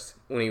showed us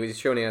when he was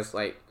showing us,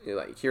 like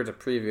here's a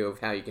preview of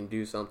how you can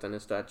do something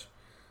and such.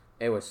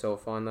 It was so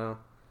fun, though.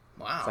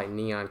 Wow. It's like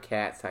Neon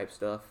Cat type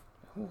stuff.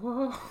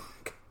 Whoa.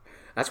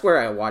 That's where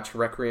I watched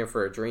Requiem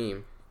for a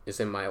Dream. Is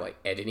in my like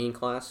editing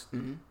class.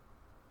 Mm-hmm.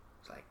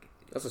 It's like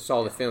that's a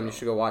solid film. You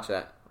should go watch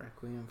that.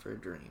 Requiem for a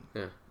Dream.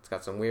 Yeah, it's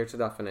got some weird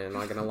stuff in it. I'm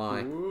not gonna lie.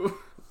 I mean,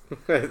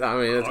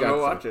 it's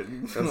got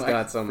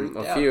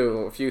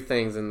a few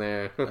things in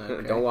there.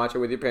 Okay. Don't watch it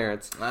with your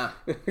parents. Wow.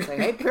 Like,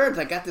 hey parents,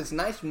 I got this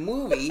nice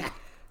movie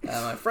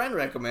my friend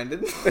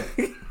recommended.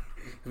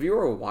 Have you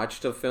ever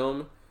watched a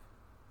film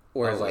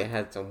where it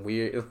had some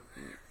weird?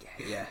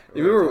 Yeah.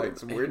 You remember like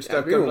some weird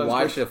stuff? Have you ever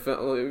watched a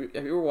film?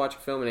 Have you ever watched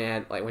a film and it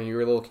had like when you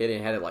were a little kid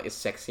and it had like a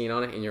sex scene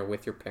on it and you're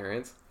with your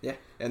parents? Yeah,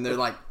 and they're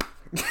like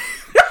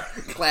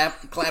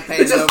clap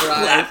hands over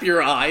eyes. Clap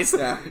your eyes.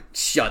 Yeah.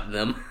 Shut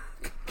them.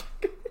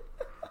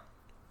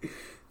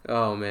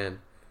 Oh man,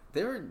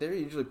 They're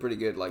usually pretty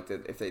good. Like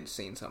that, if they'd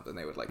seen something,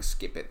 they would like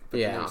skip it. But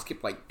Yeah. they would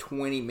skip like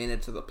 20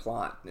 minutes of the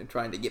plot and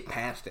trying to get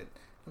past it.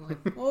 I'm like,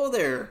 oh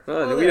there.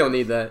 Oh, oh, we there. don't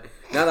need that.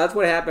 No, that's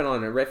what happened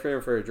on a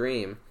Requiem for a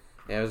Dream.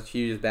 Yeah, it was a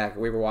few years back.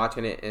 We were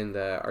watching it, and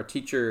our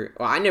teacher...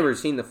 Well, I never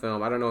seen the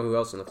film. I don't know who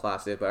else in the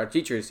class did, but our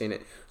teacher had seen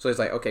it. So it's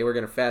like, okay, we're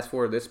going to fast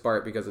forward this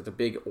part because it's a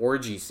big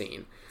orgy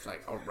scene. It's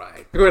like, all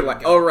right. We're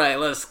like, all right,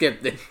 let's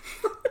skip this.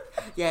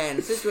 Yeah, in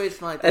a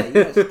situation like that, you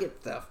gotta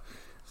skip stuff.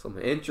 Some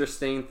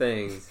interesting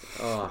things.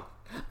 Oh,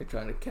 They're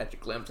trying to catch a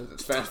glimpse as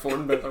it's fast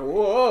forwarding, but like,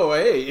 whoa,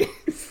 hey.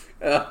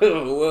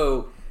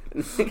 whoa.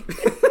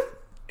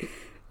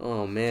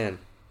 Oh, man.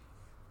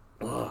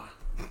 Oh,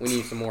 we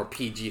need some more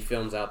PG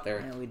films out there.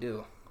 Yeah, we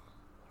do.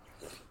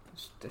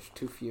 There's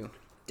too few.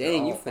 Dang, They're you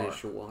all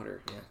finished hard. your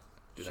water. Yeah.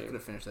 Dude, I Shit. could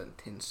have finished that in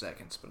 10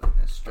 seconds, but I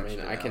I stretched mean,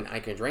 it I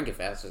can drink it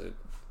fast. It's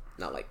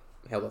not like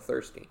hella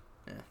thirsty.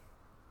 Yeah.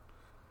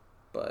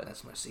 But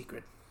That's my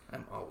secret.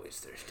 I'm always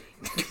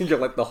thirsty. you're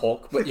like the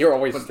Hulk, but you're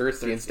always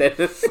thirsty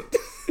instead.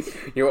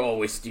 You're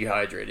always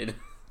dehydrated.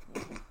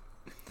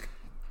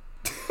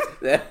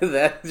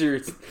 That's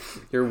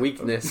your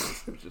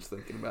weakness. I was just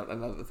thinking about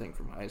another thing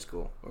from high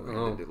school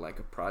where we did like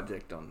a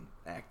project on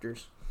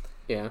actors,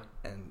 Yeah.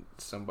 and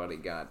somebody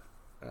got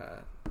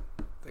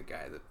the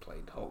guy that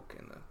played Hulk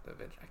in the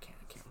Avengers. I can't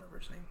remember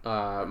his name.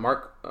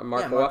 Mark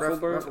Mark Ruffalo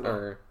Ruffalo.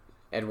 or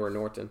Edward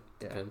Norton.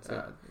 Depends.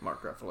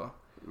 Mark Ruffalo.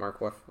 Mark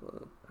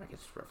Ruffalo. I guess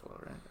it's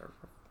Ruffalo, right? Or,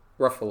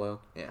 Ruffalo.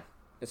 yeah.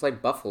 It's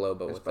like Buffalo,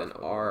 but It's with an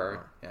Buffalo,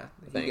 R. Yeah.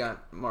 thing. He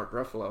got Mark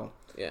Ruffalo,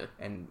 Yeah.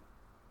 and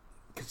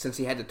 'cause since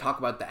he had to talk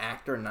about the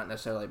actor and not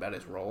necessarily about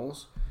his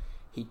roles,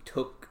 he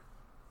took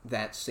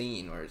that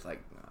scene where it's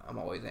like, I'm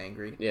always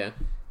angry, Yeah.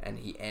 and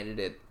he edited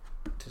it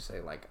to say,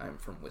 like, I'm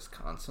from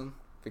Wisconsin,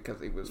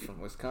 because he was from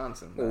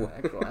Wisconsin, Ooh. the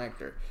actual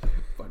actor.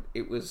 But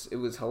it was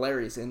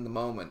hilarious in the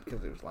moment,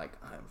 because it was like,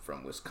 I'm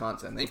from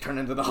Wisconsin. And they turn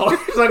into the Hulk.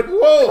 It's like,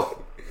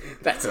 whoa!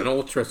 That's an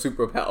ultra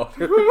superpower.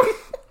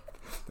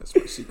 That's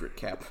my secret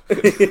cap.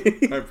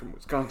 I'm from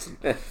Wisconsin.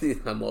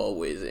 I'm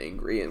always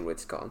angry in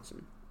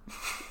Wisconsin.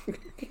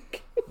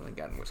 I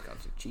got in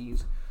Wisconsin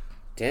cheese.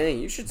 Dang,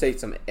 you should take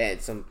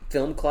some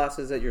film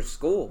classes at your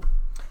school.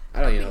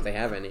 I don't even know if they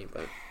have any,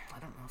 but I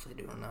don't know if they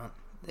do or not.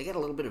 They got a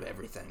little bit of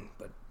everything,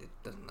 but it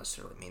doesn't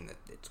necessarily mean that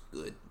it's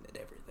good at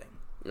everything.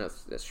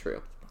 that's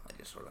true. I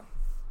just sort of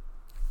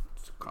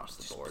it's across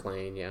the board.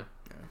 Plain, yeah.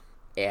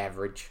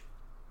 Average.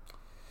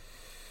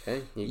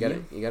 Okay, you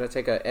gotta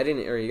take a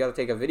editing or you gotta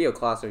take a video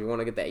class if you want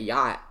to get that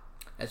yacht,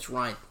 That's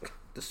right.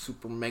 The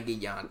super mega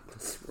yacht.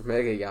 super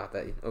mega yacht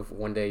that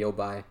one day you'll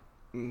buy.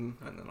 And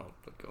then I'll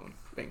go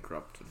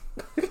bankrupt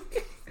and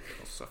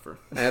I'll suffer.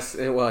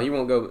 Well, you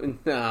won't go.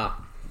 Nah.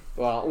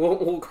 Well,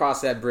 we'll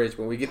cross that bridge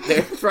when we get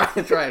there.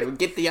 That's right. We'll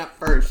get the yacht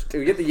first.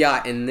 We get the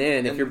yacht, and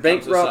then if you're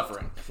comes the bankrupt,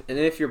 suffering. and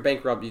then if you're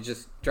bankrupt, you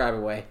just drive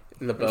away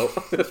in the boat.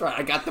 That's right.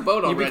 I got the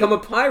boat You already. become a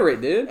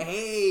pirate, dude.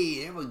 Hey,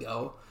 there we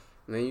go.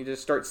 And then you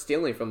just start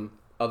stealing from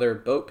other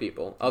boat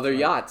people, other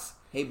yachts.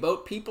 Hey,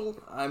 boat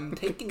people, I'm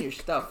taking your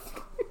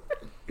stuff.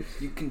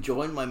 You can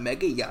join my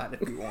mega yacht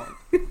if you want.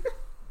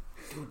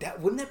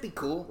 Dude, wouldn't that be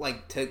cool?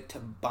 Like, to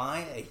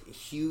buy a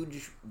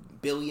huge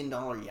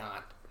billion-dollar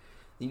yacht.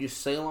 You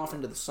just sail off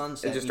into the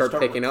sunset And just you start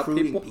picking up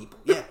recruiting people?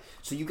 Yeah,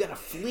 so you got a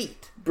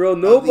fleet. Bro, of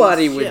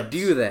nobody these would ships.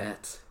 do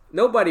that.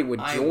 Nobody would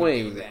I would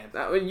join. do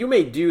that. You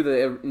may do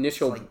the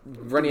initial It's like,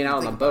 running when you out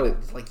on the think about boat. it,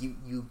 it's like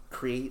you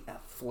create a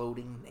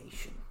floating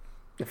nation.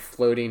 A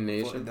floating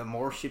nation. The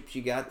more ships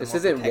you got, the This more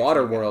isn't protection you got.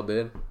 Waterworld,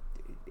 dude.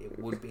 It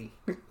would be.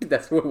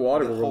 That's what The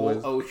Waterworld whole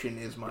was. ocean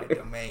is my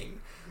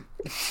domain.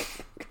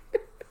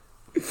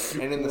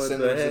 And in the What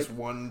center the is this heck?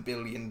 $1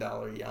 billion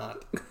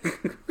yacht.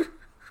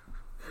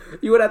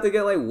 You would have to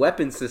get like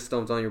weapon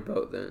systems on your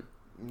boat then.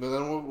 But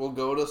then we'll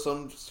go to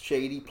some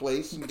shady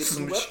place and get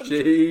some weapons.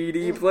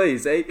 Shady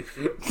place, eh?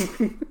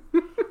 We'll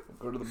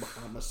go to the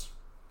Bahamas.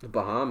 The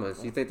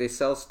Bahamas. You think they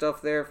sell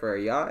stuff there for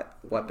a yacht?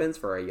 Weapons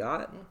for a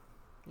yacht?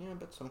 Yeah, I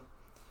bet so.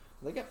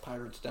 They got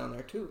pirates down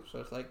there too, so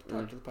it's like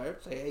talk to the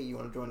pirates, say, hey, you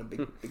want to join a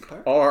big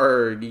pirate?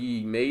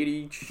 Argy,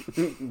 matey.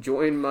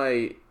 Join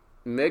my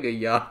mega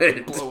yacht.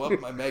 Blow up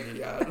my mega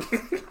yacht.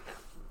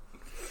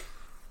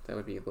 That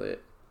would be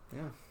lit.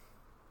 Yeah.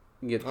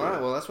 You get All right,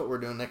 well, that's what we're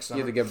doing next you summer.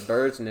 have to get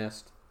bird's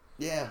nest.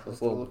 Yeah, This with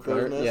the little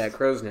crow's bird- nest. Yeah,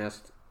 crow's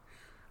nest.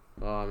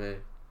 Oh man.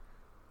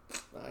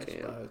 I Damn.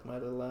 spy with my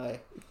little eye.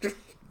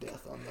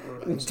 Death on the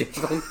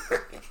horizon.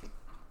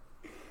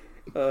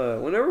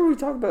 Whenever we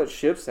talk about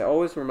ships, it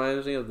always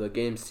reminds me of the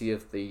game Sea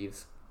of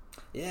Thieves.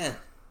 Yeah.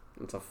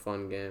 It's a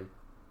fun game.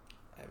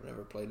 I've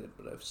never played it,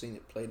 but I've seen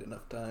it played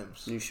enough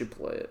times. You should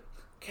play it.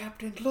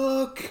 Captain,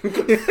 look!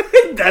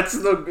 That's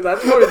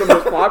probably the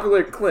most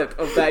popular clip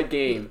of that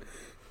game.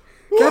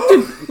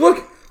 Captain, look!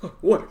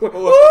 What?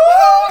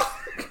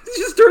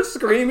 She just starts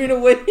screaming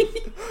away.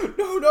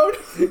 No.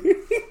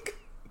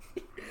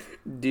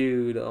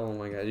 Dude, oh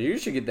my god. You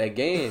should get that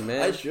game,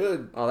 man. I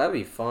should. Oh, that'd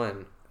be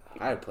fun.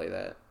 I'd play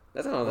that.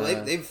 That's not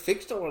Well, they've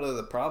fixed a lot of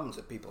the problems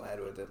that people had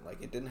with it.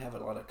 Like, it didn't have a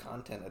lot of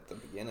content at the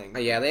beginning.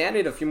 Yeah, they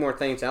added a few more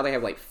things. Now they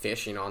have, like,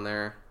 fishing on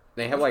there.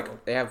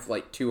 They have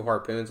like 2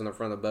 harpoons on the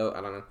front of the boat.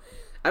 I don't know.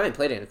 I haven't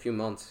played it in a few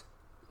months.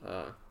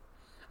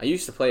 I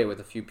used to play it with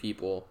a few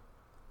people.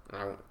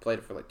 And I played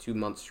it for like 2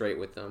 months straight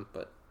with them,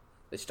 but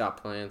they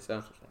stopped playing.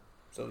 So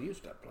you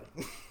stopped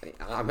playing.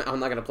 I'm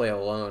not gonna play it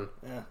alone.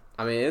 Yeah.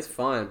 I mean, it's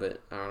fun,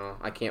 but I don't know.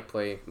 I can't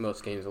play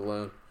most games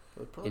alone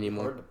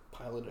anymore. Hard to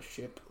pilot a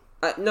ship.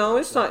 No,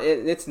 it's not.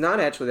 It's not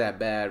actually that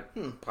bad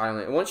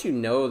piloting. Once you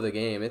know the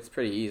game, it's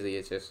pretty easy.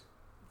 It's just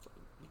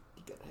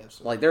you gotta have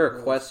some like there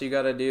are quests you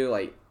gotta do.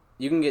 Like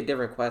you can get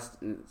different quests,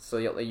 so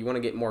you want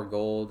to get more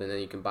gold, and then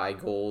you can buy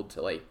gold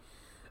to like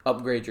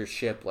upgrade your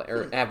ship, like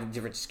or have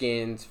different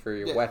skins for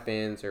your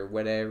weapons or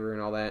whatever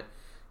and all that.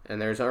 And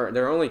there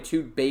are only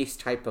 2 base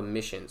type of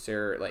missions.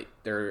 They're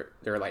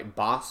like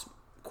boss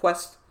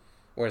quests,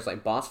 where it's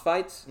like boss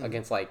fights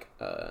against like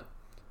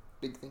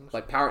big things.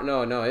 Like power.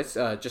 No, it's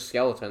just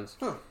skeletons.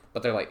 Huh.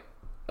 But they're like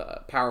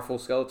powerful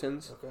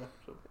skeletons. Okay.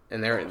 So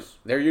And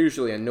they're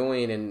usually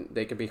annoying, and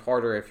they can be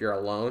harder if you're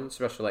alone,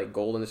 especially like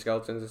golden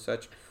skeletons and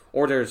such.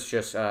 Or there's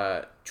just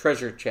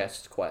treasure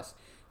chest quests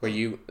where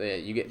you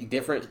get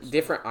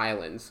different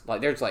islands.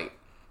 Like there's like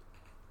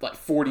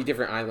 40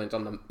 different islands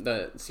on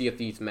the Sea of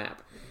Thieves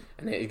map,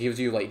 and it gives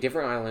you like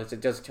different islands.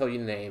 It doesn't tell you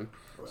the name,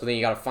 so then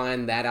you got to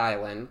find that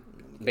island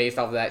based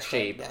off of that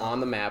shape on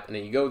the map, and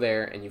then you go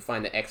there and you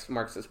find the X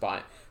marks the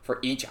spot for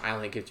each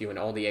island it gives you, and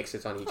all the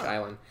exits on each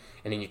island,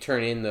 and then you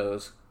turn in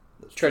those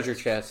treasure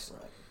chests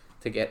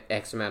to get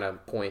X amount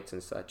of points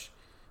and such.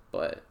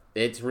 But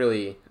it's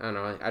really, I don't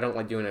know, I don't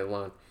like doing it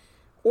alone.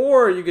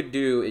 Or you could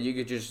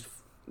just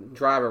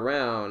drive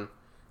around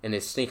and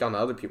then sneak on the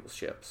other people's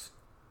ships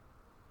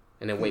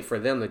and then wait for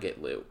them to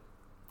get loot.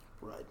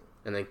 Right.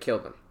 And then kill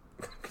them.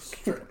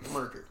 Straight up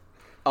murder.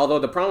 Although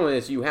the problem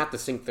is you have to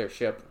sink their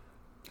ship.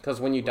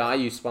 Because when you die,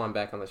 you spawn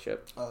back on the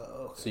ship.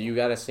 Okay. So you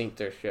gotta sink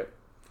their ship.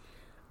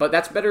 But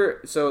that's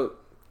better. So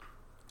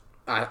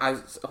I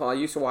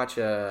used to watch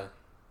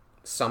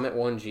Summit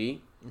 1G.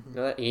 You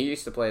know that? He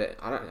used to play it.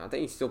 I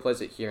think he still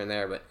plays it here and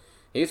there, but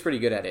he was pretty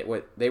good at it.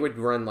 They would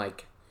run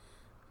like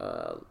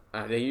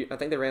I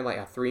think they ran like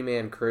a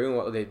 3-man crew, and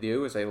what they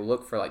do is they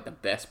look for like the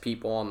best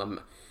people on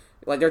the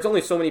like. There's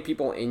only so many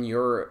people in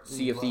your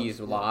Sea of Thieves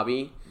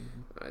lobby.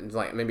 It's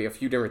like maybe a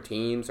few different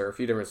teams or a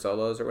few different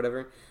solos or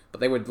whatever. But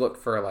they would look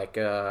for like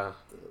the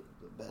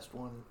best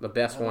one, the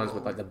best ones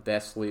with like the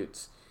best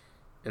loots.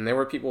 And there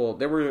were people.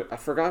 I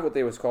forgot what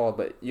they was called,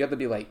 but you have to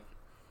be like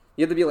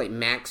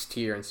max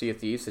tier in Sea of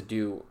Thieves to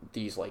do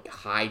these like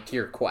high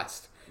tier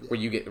quests where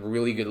you get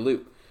really good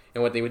loot.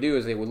 And what they would do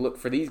is they would look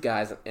for these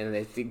guys, and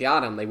if they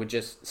got them, they would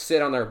just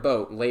sit on their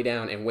boat, lay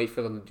down, and wait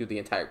for them to do the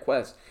entire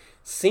quest,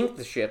 sink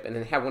the ship, and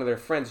then have one of their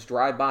friends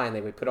drive by, and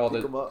they would put it all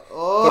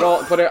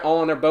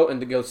on their boat and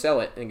to go sell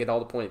it and get all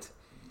the points.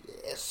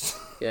 Yes.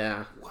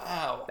 Yeah.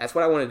 Wow. That's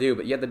what I want to do,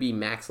 but you have to be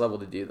max level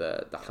to do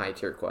the high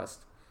tier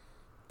quest.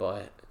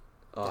 But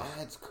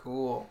that's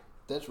cool.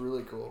 That's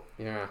really cool.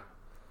 Yeah.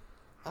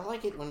 I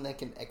like it when they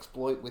can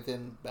exploit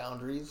within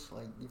boundaries.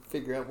 Like you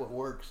figure out what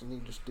works and you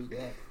just do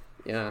that.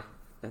 Yeah.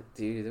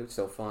 Dude, it was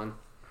so fun.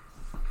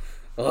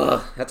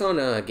 Ugh, that's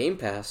on Game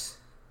Pass.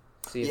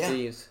 Sea of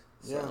Thieves.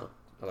 So, yeah.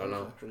 I don't know. I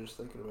was actually just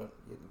thinking about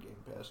getting Game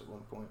Pass at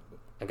one point. But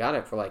I got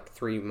it for like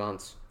 3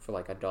 months for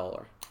like $1.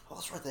 oh,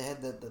 that's right. They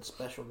had that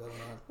special going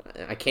on.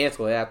 I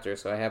canceled it after,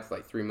 so I have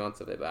like 3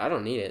 months of it, but I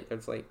don't need it.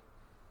 There's like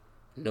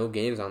no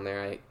games on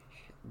there I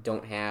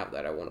don't have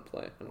that I want to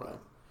play. I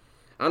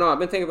don't know. I've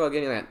been thinking about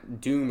getting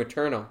that Doom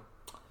Eternal.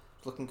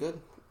 It's looking good.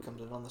 Comes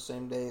in on the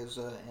same day as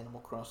Animal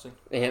Crossing.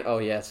 And oh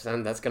yes,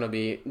 and that's gonna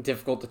be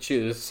difficult to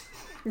choose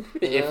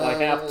if I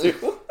have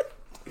to.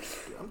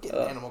 I'm getting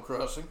Animal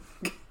Crossing.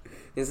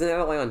 Isn't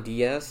that like on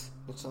DS?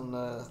 It's on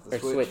the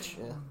Switch.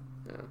 Yeah.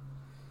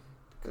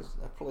 Because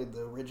I played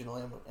the original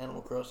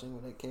Animal Crossing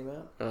when it came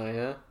out. Oh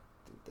yeah.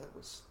 Dude, that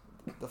was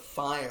the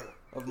fire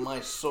of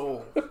my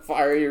soul.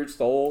 Fire your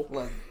soul.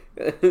 Like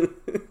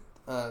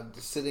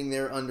just sitting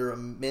there under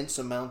immense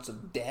amounts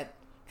of debt,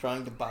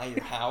 trying to buy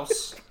your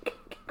house.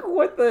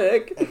 What the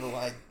heck? And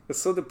like,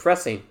 it's so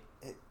depressing.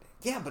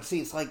 Yeah, but see,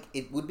 it's like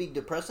it would be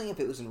depressing if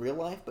it was in real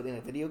life, but in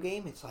a video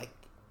game, it's like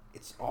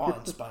it's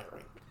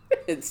awe-inspiring.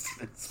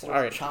 it's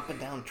like chopping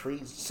down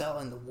trees,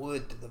 selling the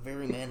wood to the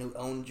very man who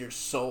owned your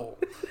soul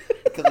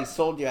because he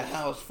sold you a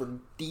house for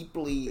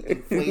deeply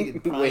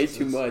inflated prices.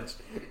 Way too much.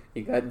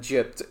 He got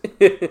gypped.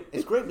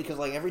 It's great because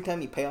like every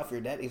time you pay off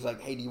your debt, he's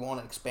like, "Hey, do you want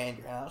to expand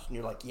your house?" And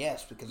you're like,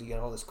 "Yes," because you got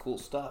all this cool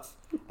stuff.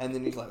 And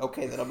then he's like,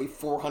 "Okay, that'll be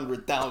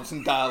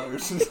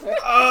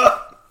 $400,000."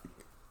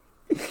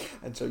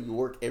 And so you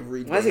work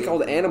every day. Why is it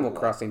called Animal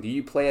Crossing? Do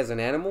you play as an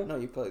animal? No,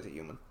 you play as a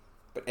human,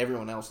 but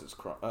everyone else is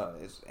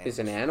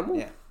an animal.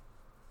 Yeah.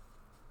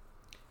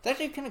 It's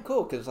actually kind of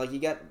cool because like you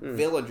got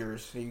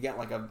villagers, so you got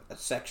like a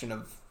section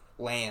of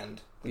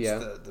land. It's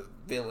the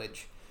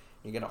village.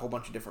 You get a whole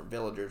bunch of different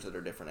villagers that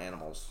are different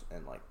animals,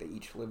 and like they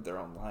each live their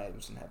own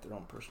lives and have their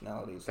own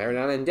personalities. They're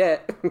not in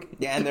debt.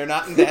 Yeah, and they're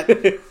not in debt.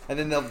 And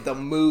then they'll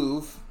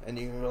move, and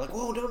you're like,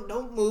 "Whoa,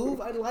 don't move!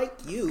 I like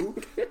you."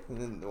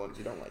 And then the ones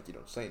you don't like, you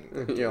don't say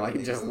anything. You're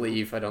like, "Just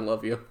leave. I don't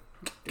love you."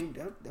 Dude,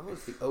 that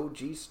was the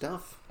OG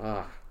stuff.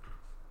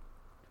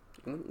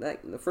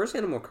 The first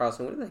Animal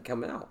Crossing, when did that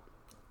come out?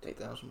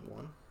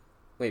 2001.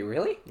 Wait,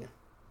 really? Yeah.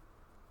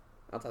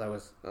 I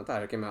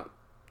thought it came out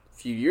a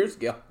few years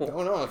ago.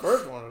 No, the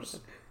first one was.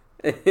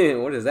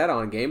 What is that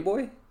on Game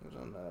Boy? It was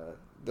on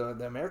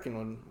the American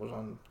one was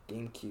on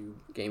GameCube,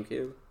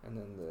 GameCube, and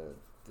then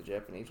the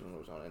Japanese one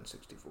was on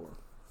N64.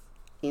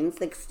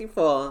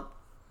 N64.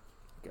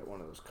 Got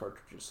one of those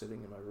cartridges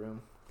sitting in my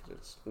room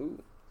because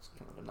it's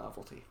kind of a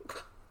novelty.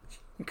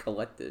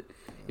 Collected.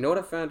 You know what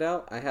I found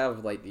out? I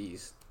have like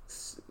these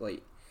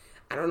like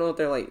I don't know if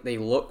they're like they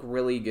look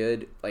really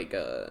good like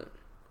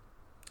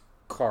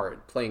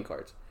playing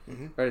cards.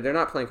 Mm-hmm. Or they're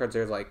not playing cards.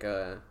 They're like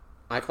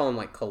I call them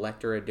like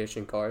collector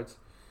edition cards.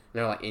 And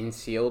they're like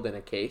sealed in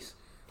a case.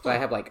 So I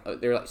have like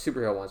they're like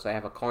superhero ones. So I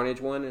have a Carnage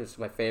one, and it's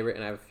my favorite,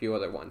 and I have a few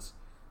other ones,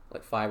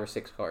 like 5 or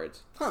 6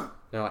 cards. Huh?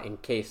 They're like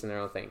encased in their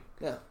own thing.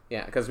 Yeah.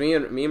 Yeah, because me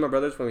and my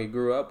brothers, when we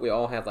grew up, we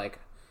all had like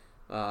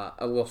a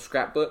little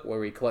scrapbook where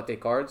we collected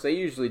cards. They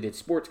usually did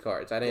sports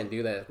cards. I didn't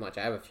do that as much.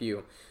 I have a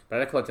few,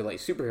 but I collected like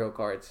superhero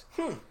cards.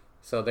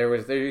 So there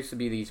used to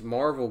be these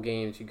Marvel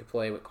games you could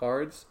play with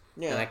cards,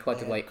 and I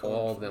collected like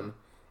all of them.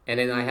 And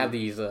then I have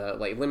these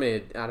like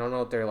limited. I don't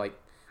know if they're like.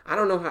 I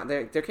don't know how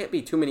there can't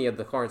be too many of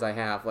the cards I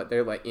have. Like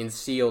they're like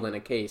sealed in a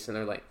case, and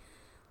they're like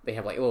they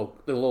have like the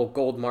little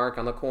gold mark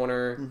on the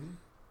corner,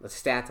 the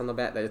stats on the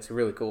back. That it's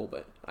really cool.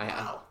 But I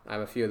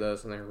have a few of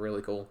those, and they're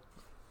really cool.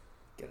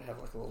 Gotta have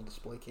like a little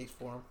display case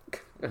for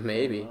them.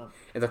 Maybe.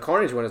 And the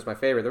Carnage one is my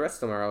favorite. The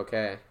rest of them are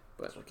okay.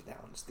 But look at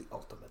that one. It's the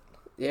ultimate.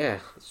 Yeah.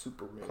 It's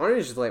super rare.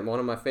 Carnage is like one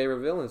of my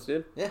favorite villains,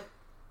 dude. Yeah.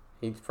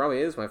 He probably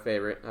is my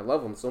favorite. I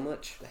love him so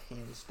much. The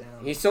hands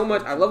down. He's so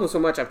much. I love him so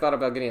much. I've thought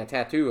about getting a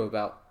tattoo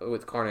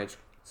with Carnage.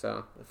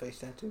 So the face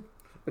tattoo.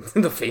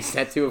 The face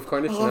tattoo of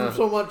Carnage. I love him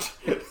so much.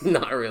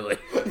 Not really.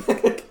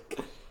 That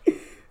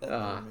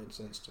never made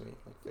sense to me.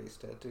 Like face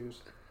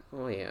tattoos.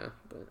 Oh yeah,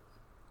 but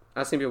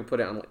I've seen people put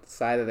it on like the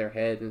side of their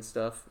head and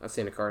stuff. I've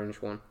seen a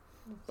Carnage one.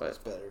 But that's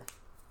better.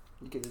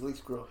 You could at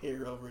least grow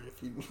hair over it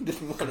if you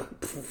didn't want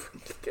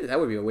to. That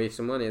would be a waste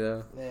of money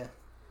though. Yeah.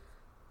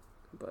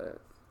 But.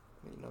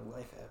 You know,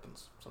 life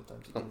happens.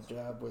 Sometimes you get a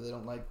job where they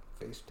don't like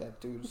face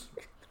tattoos.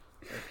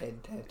 Like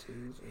head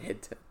tattoos.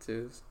 Head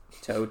tattoos.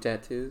 Toe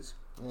tattoos.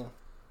 Yeah.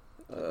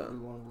 We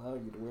won't allow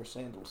you to wear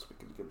sandals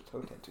because you get a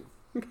toe tattoo.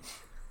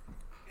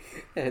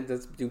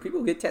 And do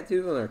people get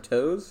tattoos on their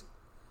toes?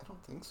 I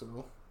don't think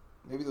so.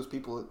 Maybe those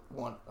people that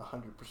want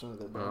 100% of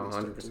their bodies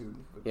tattooed.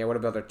 Yeah, what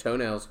about their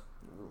toenails?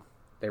 Ooh.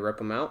 They rip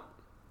them out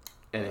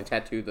and then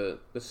tattoo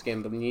the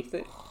skin beneath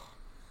it?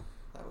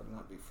 That would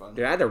not be fun.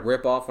 Dude, I had to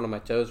rip off one of my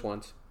toes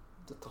once.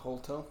 The whole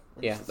toe?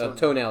 Yeah, the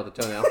toenail.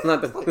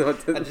 Not the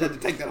I just had to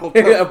take that whole toe.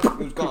 It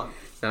was gone.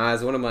 No, it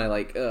was one of my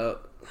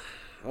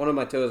one of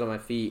my toes on my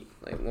feet,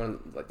 like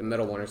the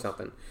middle one or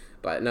something.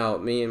 But no,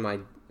 me and my,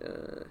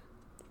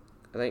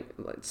 I think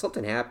like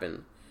something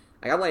happened.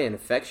 I got like an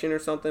infection or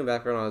something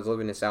back when I was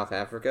living in South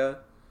Africa,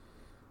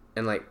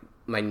 and like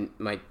my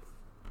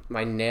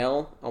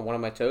nail on one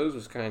of my toes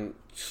was kind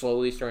of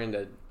slowly starting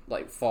to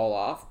like fall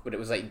off, but it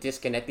was like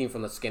disconnecting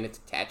from the skin it's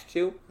attached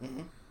to.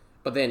 Mm-hmm.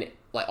 But then,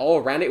 like, all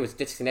around it was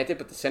disconnected,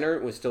 but the center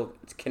was still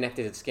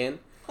connected to the skin.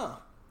 Huh.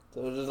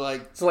 So it was just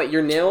like... So, like,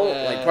 your nail,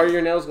 like, part of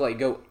your nails would, like,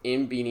 go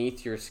in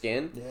beneath your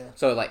skin. Yeah.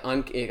 So, it like,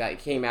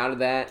 came out of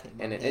that,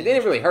 and it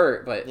didn't really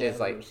hurt, but it's,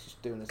 like,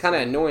 kind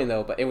of annoying,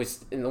 though. But it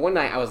was... And the one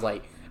night, I was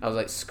like,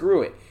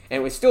 screw it.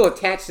 And it was still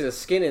attached to the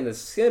skin in the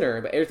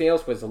center, but everything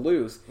else was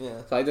loose. Yeah.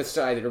 So I just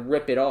decided to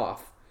rip it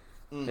off.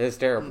 It was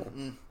terrible.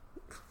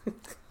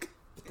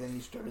 Then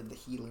you started the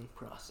healing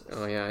process.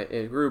 Oh, yeah.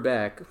 It grew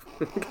back.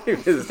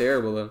 It was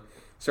terrible, though.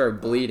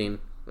 Started bleeding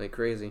like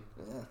crazy.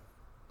 Yeah.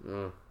 I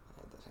had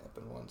that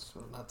happen once.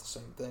 Well, not the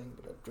same thing,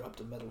 but I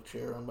dropped a metal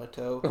chair on my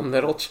toe. A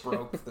metal chair?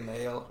 Broke the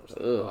nail.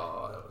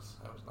 Oh, that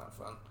was not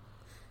fun.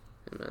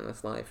 Yeah, man,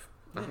 that's life.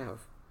 Yeah.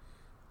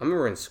 I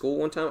remember in school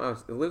one time,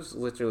 it was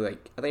literally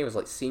like, I think it was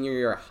like senior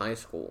year of high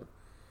school.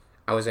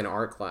 I was in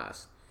art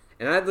class.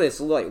 And I had this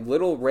like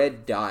little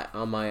red dot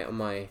on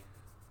my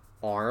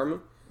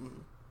arm. Mm-hmm.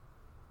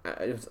 I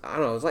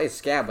don't know, it was like a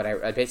scab, but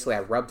I basically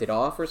rubbed it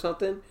off or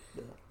something,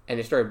 and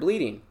it started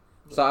bleeding.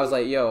 So I was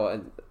like,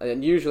 yo,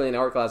 and usually in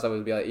art class I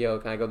would be like, yo,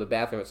 can I go to the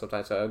bathroom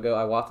sometimes? So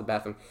I walk to the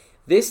bathroom.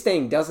 This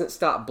thing doesn't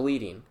stop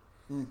bleeding.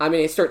 I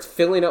mean, it starts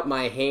filling up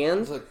my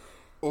hands. Like,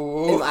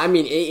 oh. I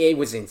mean, it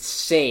was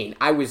insane.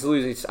 I was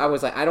losing. I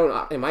was like,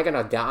 am I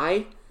going to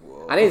die?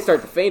 Whoa. I didn't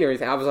start to faint or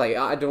anything. I was like,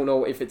 I don't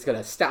know if it's going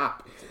to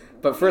stop.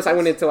 But first I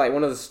went into like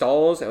one of the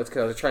stalls, and it was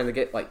because I was trying to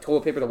get like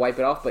toilet paper to wipe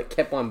it off, but it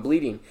kept on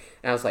bleeding.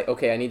 And I was like,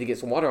 okay, I need to get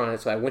some water on it.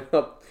 So I went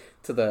up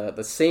to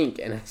the sink,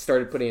 and I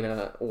started putting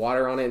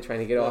water on it and trying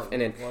to get it off.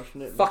 And then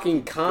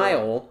fucking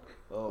Kyle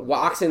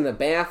walks in the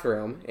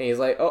bathroom, and he's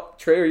like, oh,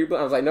 Trey, are you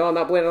bleeding? I was like, no, I'm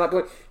not bleeding.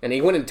 And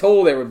he went and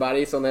told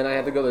everybody, so then I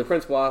had to go to the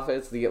principal's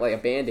office to get like a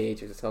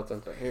Band-Aid or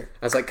something.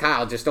 I was like,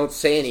 Kyle, just don't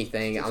say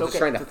anything. I'm just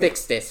trying to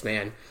fix this,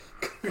 man.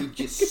 You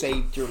just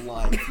saved your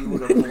life. You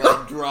would have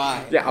bled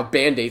dry. Yeah, a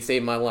Band-Aid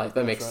saved my life.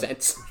 That makes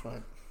sense. That's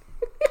right.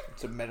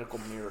 It's a medical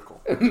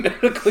miracle.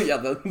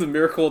 The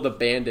miracle of the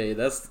Band-Aid.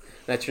 That's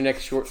your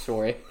next short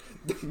story.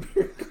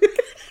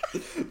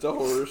 It's a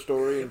horror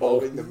story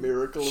involving the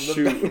miracle of the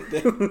shoot.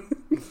 band.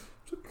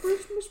 It's a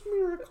Christmas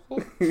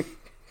miracle.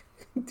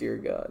 Dear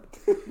God.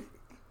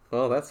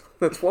 Well, that's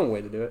one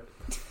way to do it.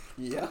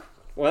 Yeah,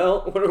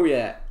 Well, what are we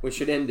at? We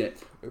should end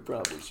it. we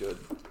probably should.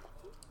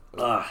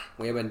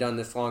 We haven't done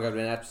this long of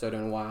an episode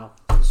in a while.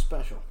 It's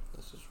special.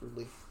 This is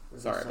really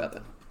Sorry about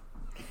something.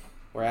 that.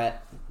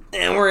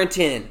 We're at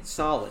 10.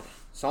 Solid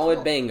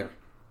Oh. banger.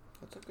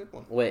 That's a good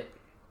one. Lit.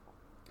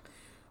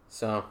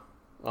 So,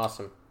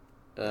 awesome.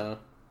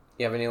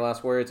 You have any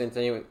last words?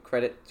 Anything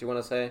credits you want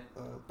to say?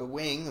 The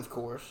wing, of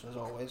course, as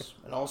always,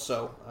 and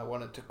also I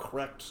wanted to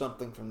correct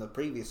something from the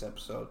previous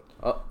episode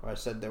Oh, where I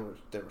said there were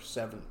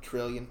 7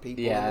 trillion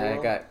people. yeah, in the I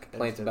world. got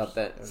complaints about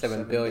that. There's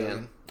 7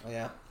 billion.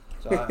 Yeah,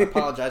 so I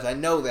apologize. I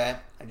know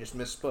that. I just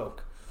misspoke.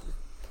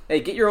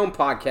 Hey, get your own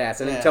podcast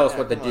and Yeah, then tell us yeah,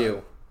 what to come do.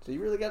 on. So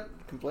you really got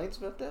complaints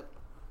about that?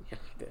 Yeah,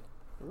 I did.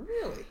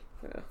 Really?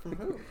 Yeah. From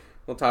who?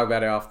 We'll talk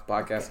about it off the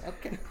podcast.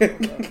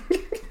 Okay.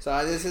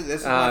 So this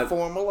is my Uh,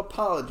 formal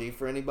apology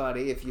for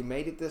anybody if you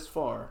made it this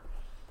far.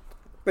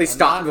 They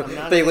stopped. I'm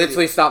not They an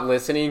literally idiot. stopped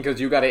listening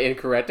because you got it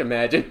incorrect.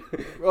 Imagine.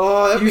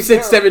 Oh, that'd You be said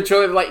terrible. 7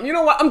 trillion. Like, you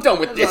know what? I'm done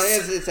with No,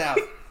 this. it's out.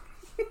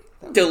 That'd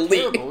be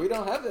Delete. terrible. We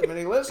don't have that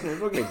many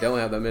listeners. We don't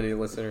have that many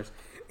listeners.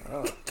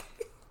 Oh,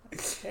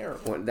 that's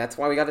terrible. Well, that's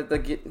why we got to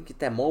get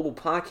that mobile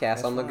podcast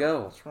That's on the right.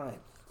 go. That's right.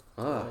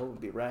 Ah. We'll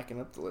be racking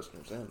up the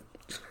listeners then.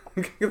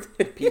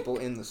 People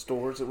in the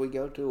stores that we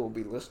go to will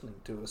be listening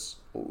to us.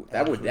 Ooh,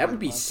 as we that do would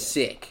be the podcast.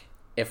 sick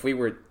if we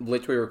were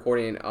literally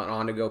recording an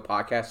on the go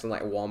podcast in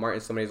like Walmart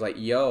and somebody's like,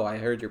 "Yo, I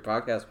heard your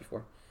podcast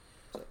before."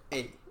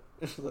 Hey,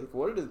 like,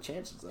 what are the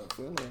chances of?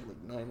 We only have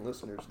like 9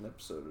 listeners an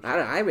episode. Or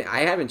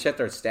I haven't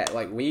checked our stat.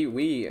 Like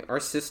our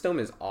system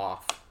is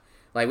off.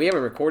 Like we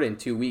haven't recorded in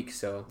 2 weeks,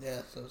 so yeah,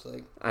 so it's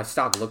like I've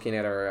stopped looking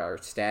at our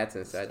stats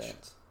and such.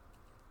 stats.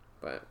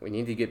 But we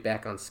need to get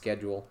back on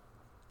schedule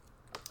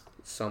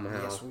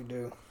somehow. Yes, we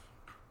do.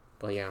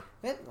 But yeah,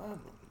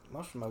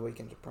 Most of my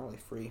weekends are probably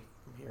free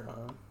from here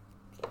on.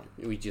 So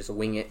we just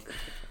wing it,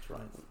 that's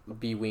right.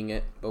 be wing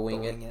it, but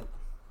wing it. Wing it.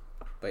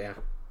 But yeah,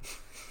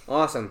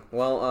 awesome.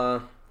 Well,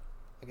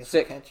 I guess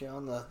Sick. I'll catch you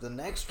on the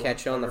next one.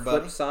 catch you on the everybody.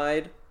 flip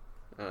side.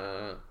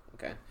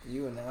 Okay.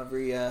 You and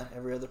every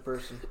other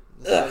person.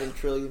 The 7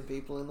 trillion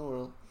people in the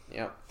world.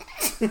 Yep.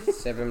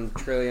 7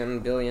 trillion,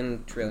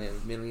 billion,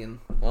 trillion. Million.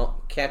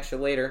 Well, catch you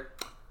later.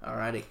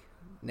 Alrighty.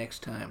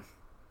 Next time.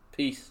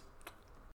 Peace.